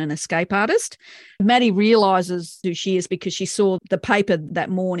magician and escape artist. Maddie realizes who she is because she saw the paper that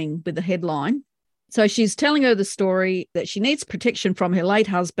morning with the headline. So she's telling her the story that she needs protection from her late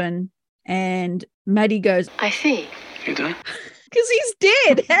husband. And Maddie goes, I see. You done? because he's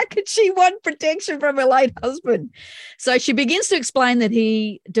dead. How could she want protection from her late husband? So she begins to explain that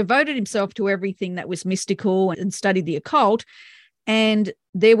he devoted himself to everything that was mystical and studied the occult. And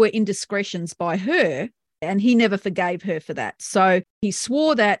there were indiscretions by her, and he never forgave her for that. So he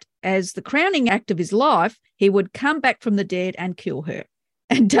swore that as the crowning act of his life, he would come back from the dead and kill her.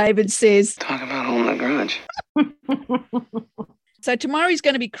 And David says, talk about holding a grudge. So tomorrow he's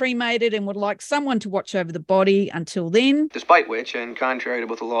going to be cremated and would like someone to watch over the body until then. Despite which, and contrary to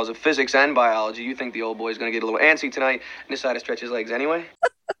both the laws of physics and biology, you think the old boy's going to get a little antsy tonight and decide to stretch his legs anyway?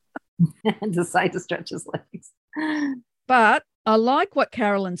 Decide to stretch his legs. But I like what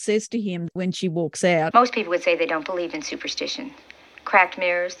Carolyn says to him when she walks out. Most people would say they don't believe in superstition. Cracked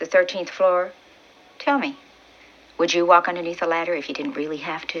mirrors, the 13th floor. Tell me, would you walk underneath a ladder if you didn't really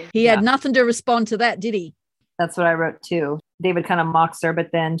have to? He had nothing to respond to that, did he? That's what I wrote too. David kind of mocks her,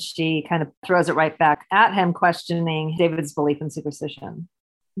 but then she kind of throws it right back at him, questioning David's belief in superstition.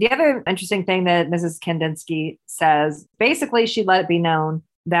 The other interesting thing that Mrs. Kandinsky says, basically she let it be known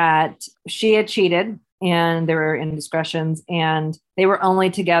that she had cheated and there were indiscretions and they were only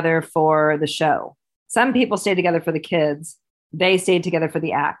together for the show. Some people stayed together for the kids. They stayed together for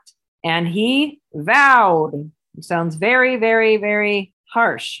the act. And he vowed, it sounds very, very, very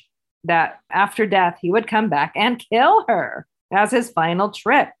harsh, that after death, he would come back and kill her as his final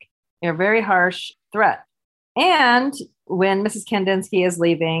trick. A very harsh threat. And when Mrs. Kandinsky is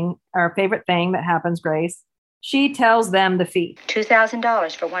leaving, our favorite thing that happens, Grace, she tells them the fee.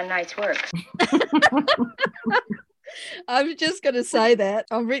 $2,000 for one night's work. I was just going to say that.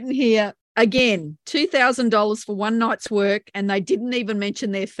 I've written here, again, $2,000 for one night's work, and they didn't even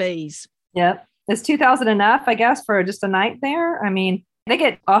mention their fees. Yep. Is $2,000 enough, I guess, for just a night there? I mean, they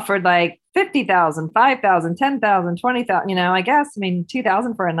get offered like $50,000, $5,000, $10,000, $20,000, you know, I guess. I mean,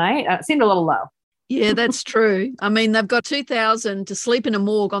 $2,000 for a night seemed a little low. Yeah, that's true. I mean, they've got $2,000 to sleep in a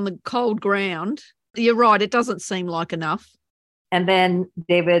morgue on the cold ground. You're right. It doesn't seem like enough. And then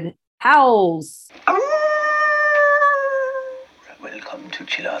David howls. Welcome to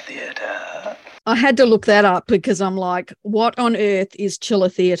Chiller Theatre. I had to look that up because I'm like, what on earth is Chiller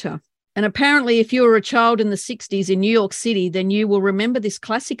Theatre? And apparently, if you were a child in the 60s in New York City, then you will remember this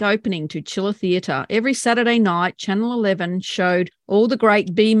classic opening to Chiller Theatre. Every Saturday night, Channel 11 showed all the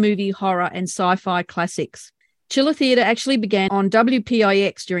great B-movie horror and sci-fi classics. Chiller Theatre actually began on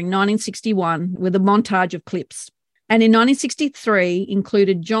WPIX during 1961 with a montage of clips. And in 1963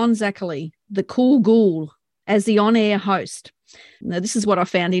 included John Zachary, the cool ghoul, as the on-air host. Now, this is what I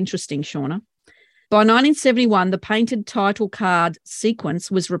found interesting, Shauna. By 1971, the painted title card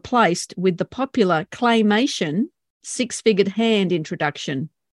sequence was replaced with the popular claymation six-fingered hand introduction.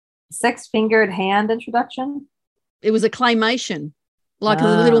 Six-fingered hand introduction? It was a claymation, like a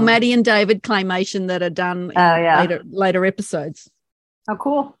little Maddie and David claymation that are done in later episodes. Oh,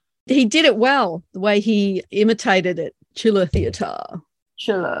 cool. He did it well, the way he imitated it. Chiller Theatre.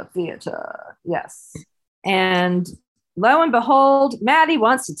 Chiller Theatre, yes. And lo and behold, Maddie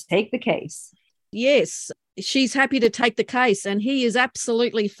wants to take the case. Yes, she's happy to take the case, and he is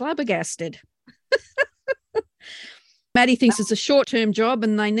absolutely flabbergasted. Maddie thinks it's a short-term job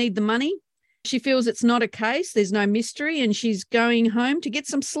and they need the money. She feels it's not a case, there's no mystery, and she's going home to get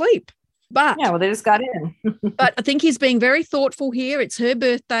some sleep. But yeah, well, they just got in. But I think he's being very thoughtful here. It's her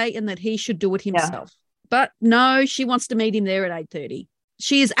birthday and that he should do it himself. Yeah. But no, she wants to meet him there at 8:30.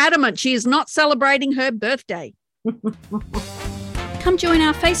 She is adamant she is not celebrating her birthday. Come join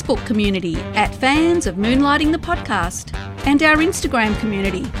our Facebook community at Fans of Moonlighting the Podcast and our Instagram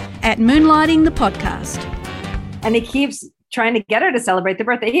community at Moonlighting the Podcast. And he keeps trying to get her to celebrate the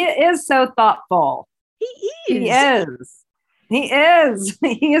birthday. He is so thoughtful. He is. He is. He is.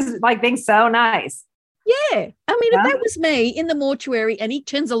 He is like being so nice. Yeah. I mean, if that was me in the mortuary and he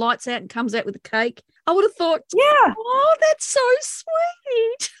turns the lights out and comes out with a cake, I would have thought, yeah, oh, that's so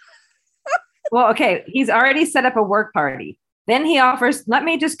sweet. Well, okay. He's already set up a work party. Then he offers, let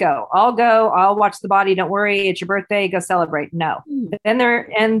me just go. I'll watch the body. Don't worry. It's your birthday. Go celebrate. No. Then they're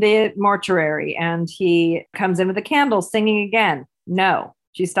in the mortuary and he comes in with a candle singing again. No.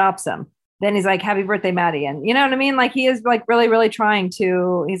 She stops him. Then he's like, happy birthday, Maddie. And you know what I mean? Like he is like really, really trying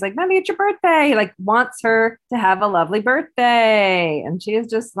to, he's like, Maddie, it's your birthday. He like wants her to have a lovely birthday. And she is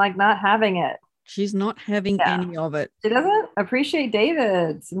just like not having it. She's not having any of it. She doesn't appreciate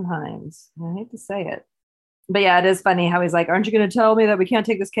David sometimes. I hate to say it. But yeah, it is funny how he's like, aren't you going to tell me that we can't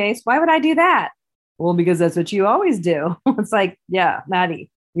take this case? Why would I do that? Well, because that's what you always do. It's like, yeah, Maddie,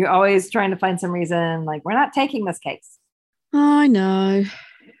 you're always trying to find some reason like, we're not taking this case. I know.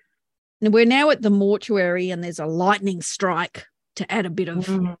 we're now at the mortuary and there's a lightning strike to add a bit of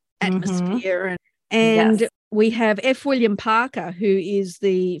atmosphere. And we have F. William Parker, who is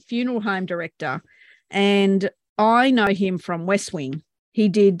the funeral home director. And I know him from West Wing. He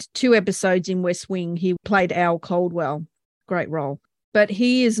did 2 episodes in West Wing. He played Al Caldwell. Great role. But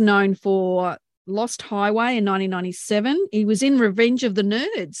he is known for Lost Highway in 1997. He was in Revenge of the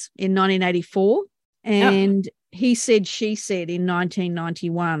Nerds in 1984. And He Said, She Said in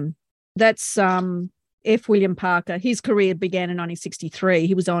 1991. That's F. William Parker. His career began in 1963.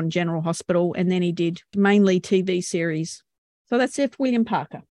 He was on General Hospital, and then he did mainly TV series. So that's F. William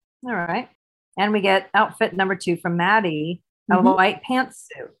Parker. All right. And we get outfit number 2 from Maddie, a white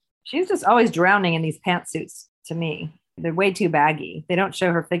pantsuit. She's just always drowning in these pantsuits to me. They're way too baggy. They don't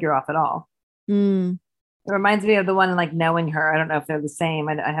show her figure off at all. It reminds me of the one like Knowing Her. I don't know if they're the same.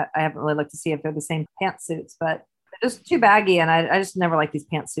 I haven't really looked to see if they're the same pantsuits, but they're just too baggy. And I just never like these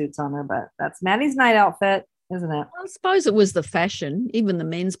pantsuits on her. But that's Maddie's night outfit, isn't it? I suppose it was the fashion. Even the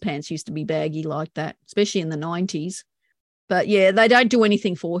men's pants used to be baggy like that, especially in the 90s. But yeah, they don't do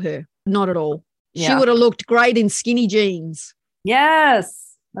anything for her. Not at all. Yeah. She would have looked great in skinny jeans.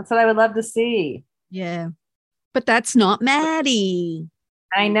 Yes. That's what I would love to see. Yeah. But that's not Maddie.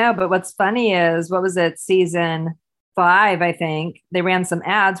 I know. But what's funny is, what was it? Season 5, I think. They ran some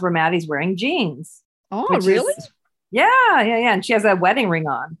ads where Maddie's wearing jeans. Oh, really? Yeah. And she has a wedding ring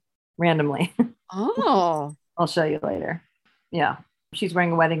on randomly. Oh. I'll show you later. Yeah. She's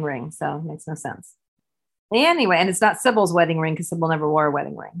wearing a wedding ring. So it makes no sense. Anyway, and it's not Sybil's wedding ring because Sybil never wore a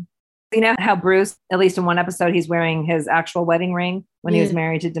wedding ring. You know how Bruce, at least in one episode, he's wearing his actual wedding ring when he was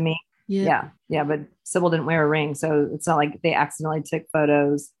married to Demi? Yeah. But Sybil didn't wear a ring. So it's not like they accidentally took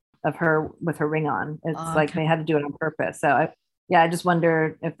photos of her with her ring on. It's like they had to do it on purpose. So I just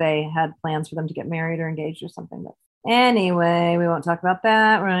wonder if they had plans for them to get married or engaged or something. But anyway, we won't talk about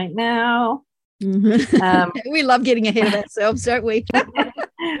that right now. We love getting ahead of ourselves, don't we?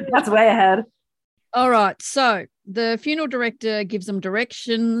 That's way ahead. All right. So the funeral director gives them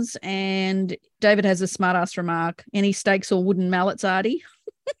directions, and David has a smart-ass remark. Any stakes or wooden mallets, Artie?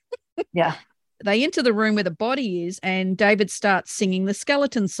 Yeah. They enter the room where the body is, and David starts singing the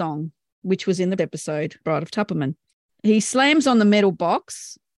skeleton song, which was in the episode, Bride of Tupperman. He slams on the metal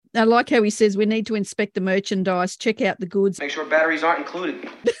box. I like how he says, we need to inspect the merchandise, check out the goods. Make sure batteries aren't included.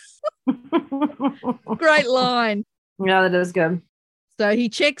 Great line. Yeah, that is good. So he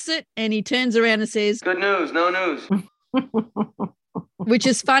checks it and he turns around and says, good news, no news. Which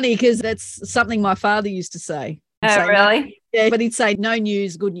is funny because that's something my father used to say. Oh, really? Yeah, but he'd say no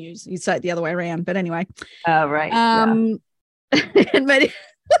news, good news. He'd say it the other way around. But anyway. Oh, right. And Maddie,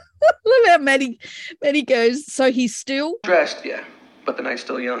 look how Maddie goes, so he's still dressed, yeah, but the night's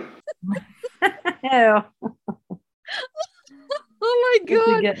still young. Ew. Oh, my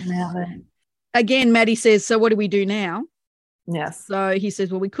God. Again, Maddie says, so what do we do now? Yes. So he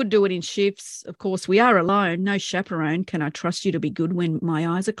says, well, we could do it in shifts. Of course, we are alone. No chaperone. Can I trust you to be good when my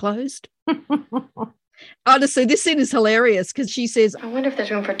eyes are closed? Honestly, this scene is hilarious because she says, I wonder if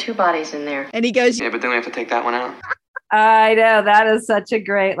there's room for 2 bodies in there. And he goes, yeah, but then we have to take that one out. I know. That is such a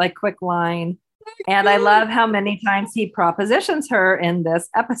great, quick line. And I love how many times he propositions her in this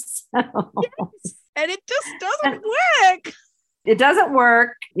episode. Yes. And it just doesn't work. It doesn't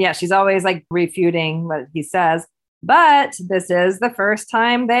work. Yeah, she's always refuting what he says. But this is the first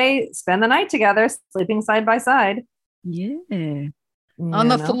time they spend the night together, sleeping side by side. Yeah. On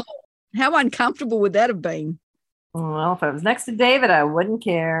the floor. How uncomfortable would that have been? Well, if I was next to David, I wouldn't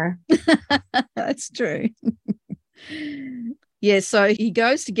care. That's true. Yeah, so he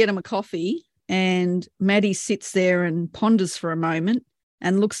goes to get him a coffee, and Maddie sits there and ponders for a moment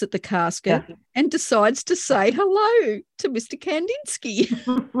and looks at the casket and decides to say hello to Mr. Kandinsky.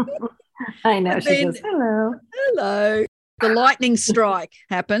 I know. She goes, hello. Hello. The lightning strike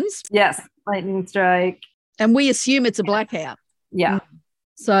happens. Yes, lightning strike. And we assume it's a blackout. Yeah.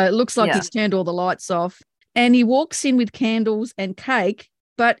 So it looks like he's turned all the lights off. And he walks in with candles and cake,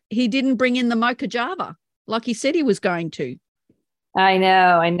 but he didn't bring in the mocha java like he said he was going to. I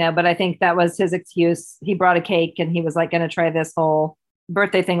know. But I think that was his excuse. He brought a cake and he was going to try this whole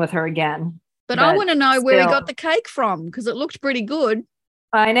birthday thing with her again. But I want to know where he got the cake from because it looked pretty good.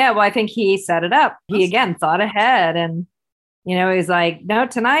 I know. Well, I think he set it up. He, again, thought ahead. And, he's like, no,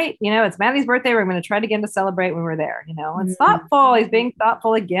 tonight, it's Maddie's birthday. We're going to try to get to celebrate when we're there. It's thoughtful. He's being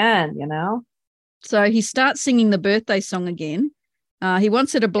thoughtful again, So he starts singing the birthday song again. He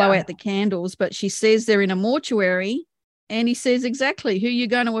wants her to blow out the candles, but she says they're in a mortuary. And he says, exactly, who you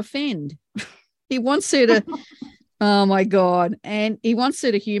going to offend? He wants her to, oh, my God. And he wants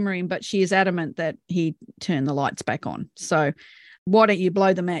her to humor him, but she is adamant that he turn the lights back on. So Why don't you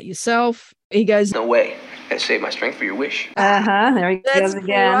blow them out yourself? He goes, No way. Gotta save my strength for your wish. There he that's goes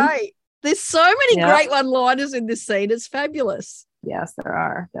again. great. There's so many Yep. great one-liners in this scene. It's fabulous. Yes, there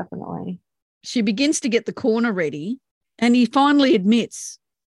are, definitely. She begins to get the corner ready, and he finally admits.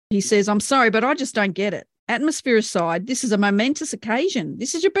 He says, I'm sorry, but I just don't get it. Atmosphere aside, this is a momentous occasion.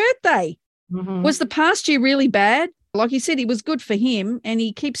 This is your birthday. Mhm. Was the past year really bad? Like you said, it was good for him, and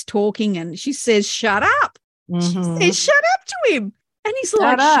he keeps talking, and she says, shut up. Mhm. She says, shut up to him. And he's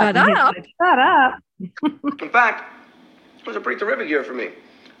like, up. shut And he's up. like, shut up. In fact, it was a pretty terrific year for me.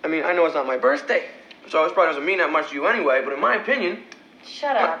 I mean, I know it's not my birthday, so it probably doesn't mean that much to you anyway, but in my opinion...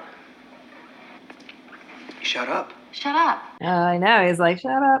 Shut up. Shut up. Shut up. I know. He's like,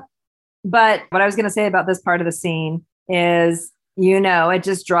 shut up. But what I was going to say about this part of the scene is, it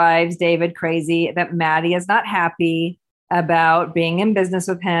just drives David crazy that Maddie is not happy about being in business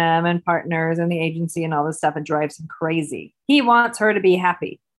with him and partners and the agency and all this stuff. It drives him crazy. He wants her to be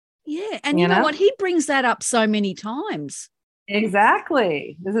happy. Yeah. And you know what? He brings that up so many times.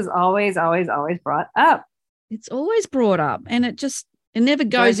 Exactly. This is always, always, always brought up. It's always brought up, and it never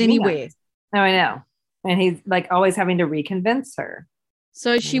goes anywhere. No, I know. And he's like always having to reconvince her.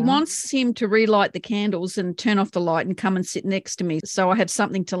 So she wants him to relight the candles and turn off the light and come and sit next to me so I have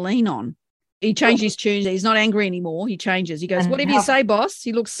something to lean on. He changed his tune. He's not angry anymore. He changes. He goes, whatever you say, boss.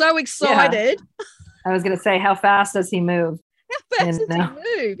 He looks so excited. Yeah. I was going to say, how fast does he move? How fast does he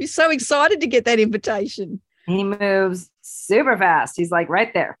move? He's so excited to get that invitation. He moves super fast. He's like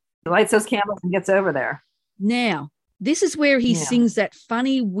right there. He lights those candles and gets over there. Now, this is where he sings that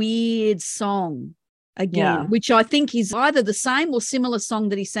funny, weird song again, which I think is either the same or similar song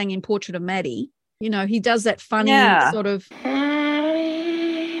that he sang in Portrait of Maddie. He does that funny sort of...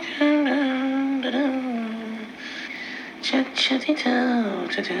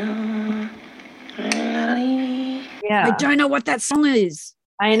 Yeah. I don't know what that song is.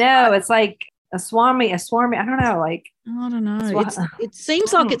 I know. It's like a swarmy. I don't know. Like, I don't know. It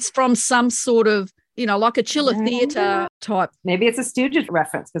seems like it's from some sort of, like a Chiller Theatre type. Maybe it's a Stooges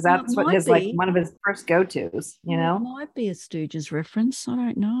reference because that's what his like one of his first go-tos, It might be a Stooges reference. I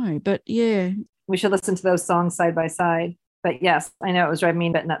don't know. But yeah. We should listen to those songs side by side. But yes, I know it was driving me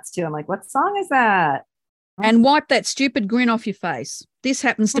a bit nuts too. I'm like, what song is that? And wipe that stupid grin off your face. This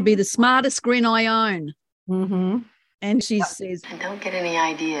happens to be the smartest grin I own. Mm-hmm. And she says, And don't get any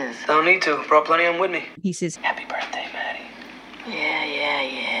ideas. Don't need to. Brought plenty of them with me. He says, Happy birthday, Maddie.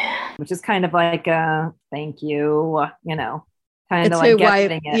 Yeah. Which is kind of like a thank you, kind of it's like her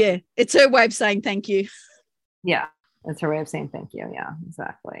getting way, it. Yeah, it's her way of saying thank you. Yeah, it's her way of saying thank you. Yeah,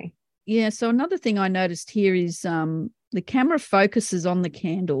 exactly. Yeah, so another thing I noticed here is the camera focuses on the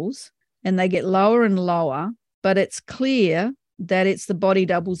candles and they get lower and lower, but it's clear that it's the body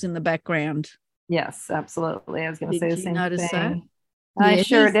doubles in the background. Yes, absolutely. I was going to say the same notice thing. That? I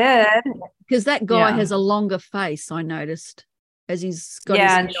sure did. Because that guy has a longer face, I noticed, as he's got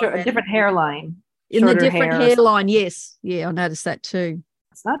his and a different hairline. In the different hairline, yes. Yeah, I noticed that too.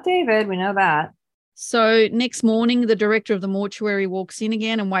 It's not David. We know that. So next morning, the director of the mortuary walks in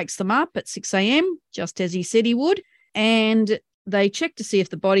again and wakes them up at 6 a.m., just as he said he would. And they check to see if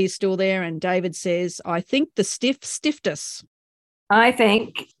the body is still there. And David says, I think the stiffed us. I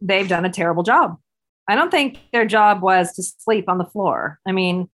think they've done a terrible job. I don't think their job was to sleep on the floor. I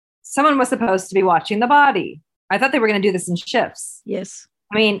mean, someone was supposed to be watching the body. I thought they were going to do this in shifts. Yes.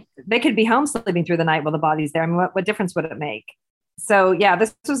 I mean, they could be home sleeping through the night while the body's there. I mean, what difference would it make? So, yeah,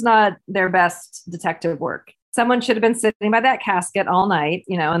 this was not their best detective work. Someone should have been sitting by that casket all night,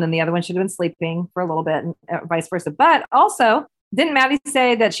 and then the other one should have been sleeping for a little bit and vice versa. But also, didn't Maddie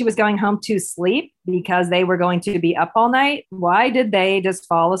say that she was going home to sleep because they were going to be up all night? Why did they just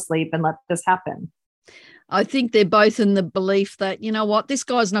fall asleep and let this happen? I think they're both in the belief that, you know what, this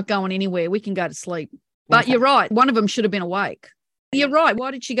guy's not going anywhere. We can go to sleep. But You're right. One of them should have been awake. You're right.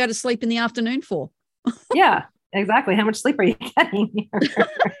 Why did she go to sleep in the afternoon for? Yeah, exactly. How much sleep are you getting here?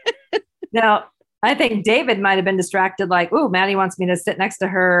 Now, I think David might have been distracted, like, ooh, Maddie wants me to sit next to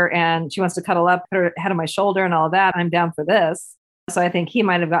her and she wants to cuddle up, put her head on my shoulder and all of that. I'm down for this. So I think he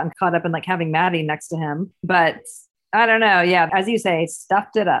might have gotten caught up in like having Maddie next to him. But I don't know. Yeah, as you say,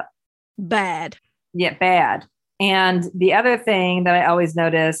 stuffed it up. Bad. Yeah, bad. And the other thing that I always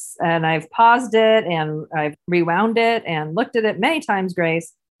notice, and I've paused it and I've rewound it and looked at it many times,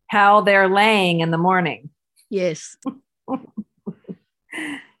 Grace, how they're laying in the morning. Yes.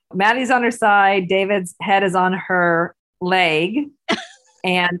 Maddie's on her side. David's head is on her leg.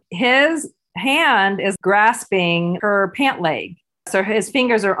 And his hand is grasping her pant leg. So his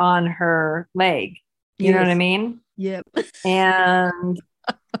fingers are on her leg. You know what I mean? Yep.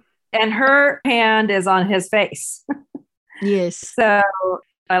 And her hand is on his face. Yes. So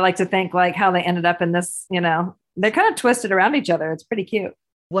I like to think like how they ended up in this, they're kind of twisted around each other. It's pretty cute.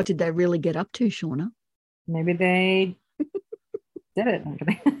 What did they really get up to, Shauna? Maybe they did it.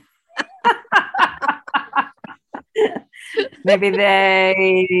 Maybe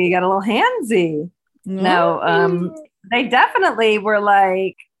they got a little handsy. No, they definitely were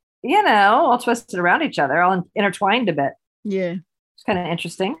like, all twisted around each other, all intertwined a bit. Yeah. It's kind of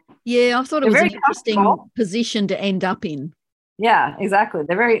interesting. Yeah, I thought it was They're an very interesting position to end up in. Yeah, exactly.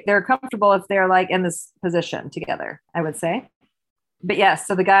 They're comfortable if they're like in this position together, I would say. But yes,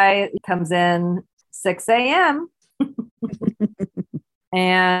 so the guy comes in 6 a.m.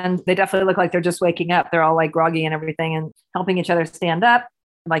 and they definitely look like they're just waking up. They're all like groggy and everything and helping each other stand up.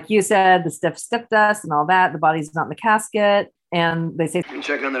 Like you said, the stiff dust and all that. The body's not in the casket. And they say,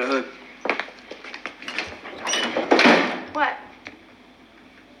 check under the hood. What?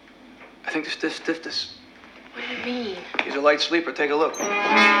 I think the stiff this. What do you mean? He's a light sleeper. Take a look.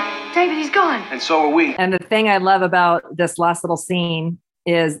 David, he's gone. And so are we. And the thing I love about this last little scene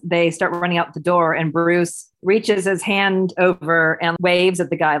is they start running out the door and Bruce reaches his hand over and waves at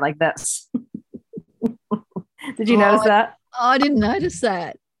the guy like this. Did you notice that? I didn't notice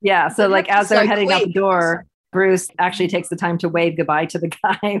that. Yeah. So like as they're heading out the door, Sorry. Bruce actually takes the time to wave goodbye to the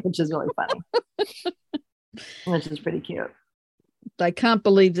guy, which is really funny. Which is pretty cute. They can't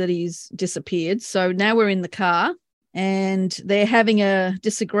believe that he's disappeared. So now we're in the car and they're having a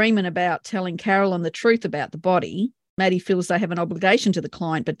disagreement about telling Carolyn the truth about the body. Maddie feels they have an obligation to the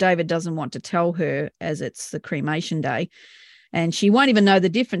client, but David doesn't want to tell her as it's the cremation day. And she won't even know the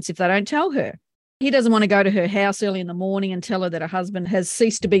difference if they don't tell her. He doesn't want to go to her house early in the morning and tell her that her husband has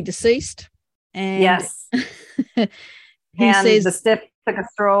ceased to be deceased. And yes. he says the stiff took a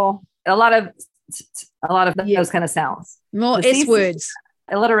stroll. A lot of those kind of sounds. More The S words.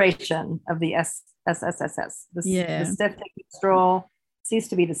 Alliteration of the S. The stiff took a stroll, ceased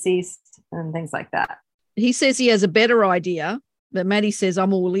to be deceased, and things like that. He says he has a better idea, but Maddie says,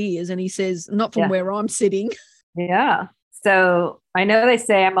 I'm all ears. And he says, not from where I'm sitting. Yeah. So I know they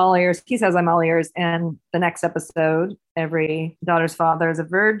say I'm all ears. He says I'm all ears. And the next episode, every daughter's father is a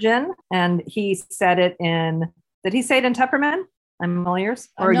virgin. And he said it did he say it in Tupperman? I'm all ears?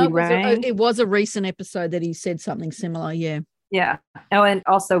 Or no, you rang? it was a recent episode that he said something similar. Yeah. Yeah. Oh, and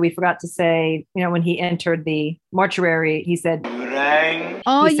also we forgot to say, when he entered the mortuary, he said, rang.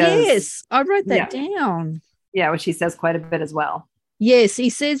 Oh, yes. I wrote that down. Yeah, which he says quite a bit as well. Yes, he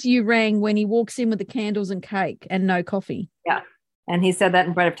says you rang when he walks in with the candles and cake and no coffee. Yeah. And he said that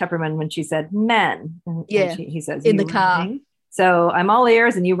in Bride of Tupperman when she said men. And he says in the car. Rang. So I'm all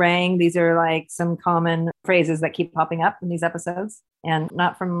ears and you rang. These are like some common phrases that keep popping up in these episodes and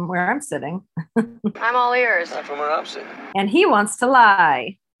not from where I'm sitting. I'm all ears. Not from where I'm sitting. And he wants to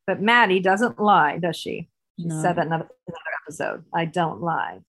lie, but Maddie doesn't lie, does she? She No. said that in another episode. I don't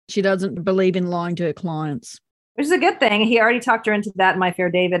lie. She doesn't believe in lying to her clients. Which is a good thing. He already talked her into that in My Fair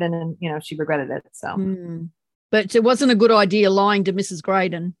David and then, she regretted it. So, But it wasn't a good idea lying to Mrs.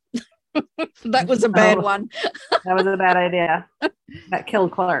 Graydon. That was a bad one. That was a bad idea. That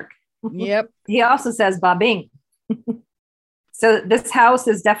killed Clark. Yep. He also says Bobbing. So this house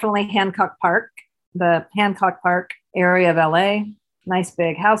is definitely Hancock Park, the Hancock Park area of LA. Nice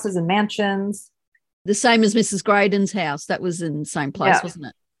big houses and mansions. The same as Mrs. Graydon's house. That was in the same place, wasn't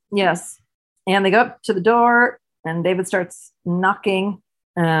it? Yes. And they go up to the door and David starts knocking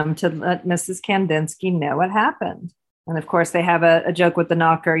to let Mrs. Kandinsky know what happened. And of course, they have a joke with the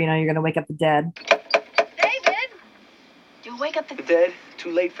knocker, you're going to wake up the dead. David! You wake up the dead?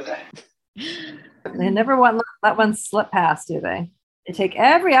 Too late for that. They never want to let one slip past, do they? They take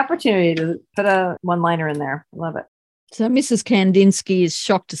every opportunity to put a one-liner in there. I love it. So Mrs. Kandinsky is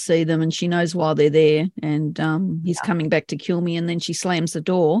shocked to see them and she knows why they're there and he's coming back to kill me, and then she slams the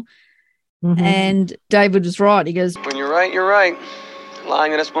door. Mm-hmm. And David was right. He goes, when you're right, you're right.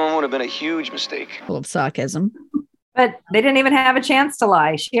 Lying at this moment would have been a huge mistake. Full of sarcasm. But they didn't even have a chance to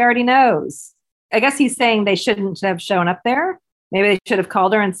lie. She already knows. I guess he's saying they shouldn't have shown up there. Maybe they should have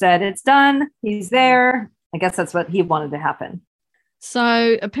called her and said, it's done. He's there. I guess that's what he wanted to happen.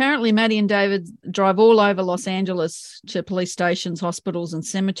 So apparently Maddie and David drive all over Los Angeles to police stations, hospitals and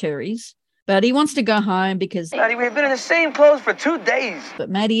cemeteries. But he wants to go home because... Maddie, we've been in the same clothes for 2 days. But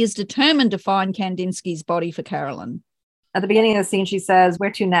Maddie is determined to find Kandinsky's body for Carolyn. At the beginning of the scene, she says,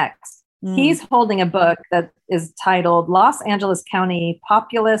 where to next? He's holding a book that is titled Los Angeles County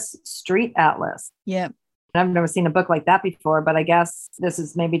Populous Street Atlas. Yeah. I've never seen a book like that before, but I guess this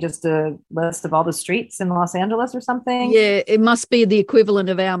is maybe just a list of all the streets in Los Angeles or something. Yeah, it must be the equivalent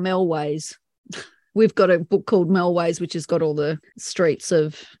of our Melways. We've got a book called Melways, which has got all the streets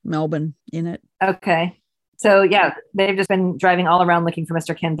of Melbourne in it. Okay. So yeah, they've just been driving all around looking for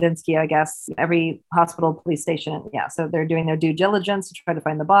Mr. Kandinsky, I guess, every hospital, police station. Yeah. So they're doing their due diligence to try to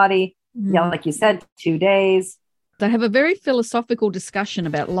find the body. Yeah. Like you said, 2 days. They have a very philosophical discussion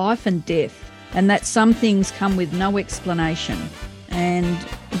about life and death, and that some things come with no explanation. And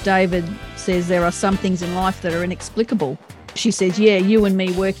David says there are some things in life that are inexplicable. She says, yeah, you and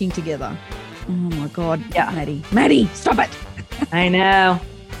me working together. Oh my God. Yeah. Maddie, stop it. I know.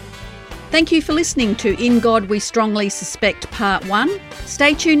 Thank you for listening to In God We Strongly Suspect Part 1.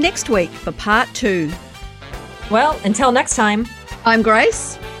 Stay tuned next week for Part 2. Well, until next time. I'm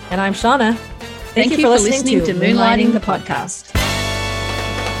Grace. And I'm Shauna. Thank you for listening to Moonlighting the Podcast.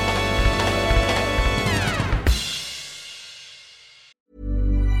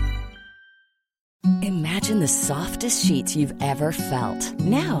 Imagine the softest sheets you've ever felt.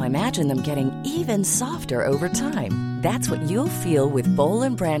 Now imagine them getting even softer over time. That's what you'll feel with Boll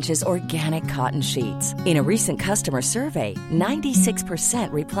 & Branch's organic cotton sheets. In a recent customer survey,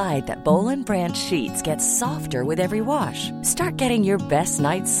 96% replied that Boll & Branch sheets get softer with every wash. Start getting your best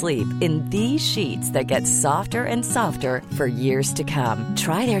night's sleep in these sheets that get softer and softer for years to come.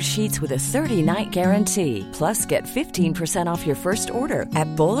 Try their sheets with a 30-night guarantee. Plus, get 15% off your first order at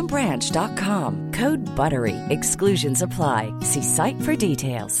bollandbranch.com. Code BUTTERY. Exclusions apply. See site for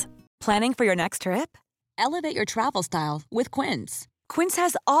details. Planning for your next trip? Elevate your travel style with Quince. Quince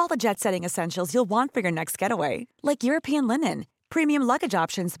has all the jet-setting essentials you'll want for your next getaway, like European linen, premium luggage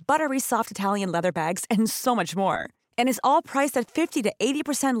options, buttery soft Italian leather bags, and so much more. And is all priced at 50 to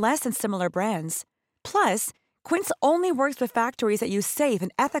 80% less than similar brands. Plus, Quince only works with factories that use safe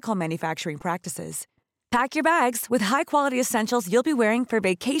and ethical manufacturing practices. Pack your bags with high-quality essentials you'll be wearing for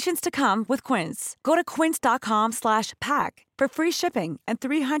vacations to come with Quince. Go to quince.com/pack for free shipping and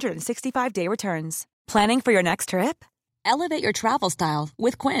 365-day returns. Planning for your next trip? Elevate your travel style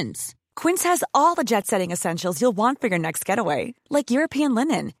with Quince. Quince has all the jet-setting essentials you'll want for your next getaway, like European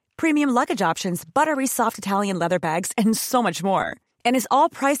linen, premium luggage options, buttery soft Italian leather bags, and so much more. And is all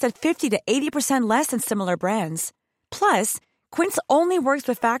priced at 50 to 80% less than similar brands. Plus, Quince only works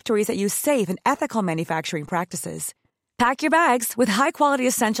with factories that use safe and ethical manufacturing practices. Pack your bags with high-quality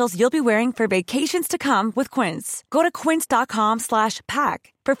essentials you'll be wearing for vacations to come with Quince. Go to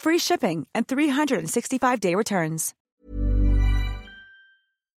quince.com/pack for free shipping and 365-day returns.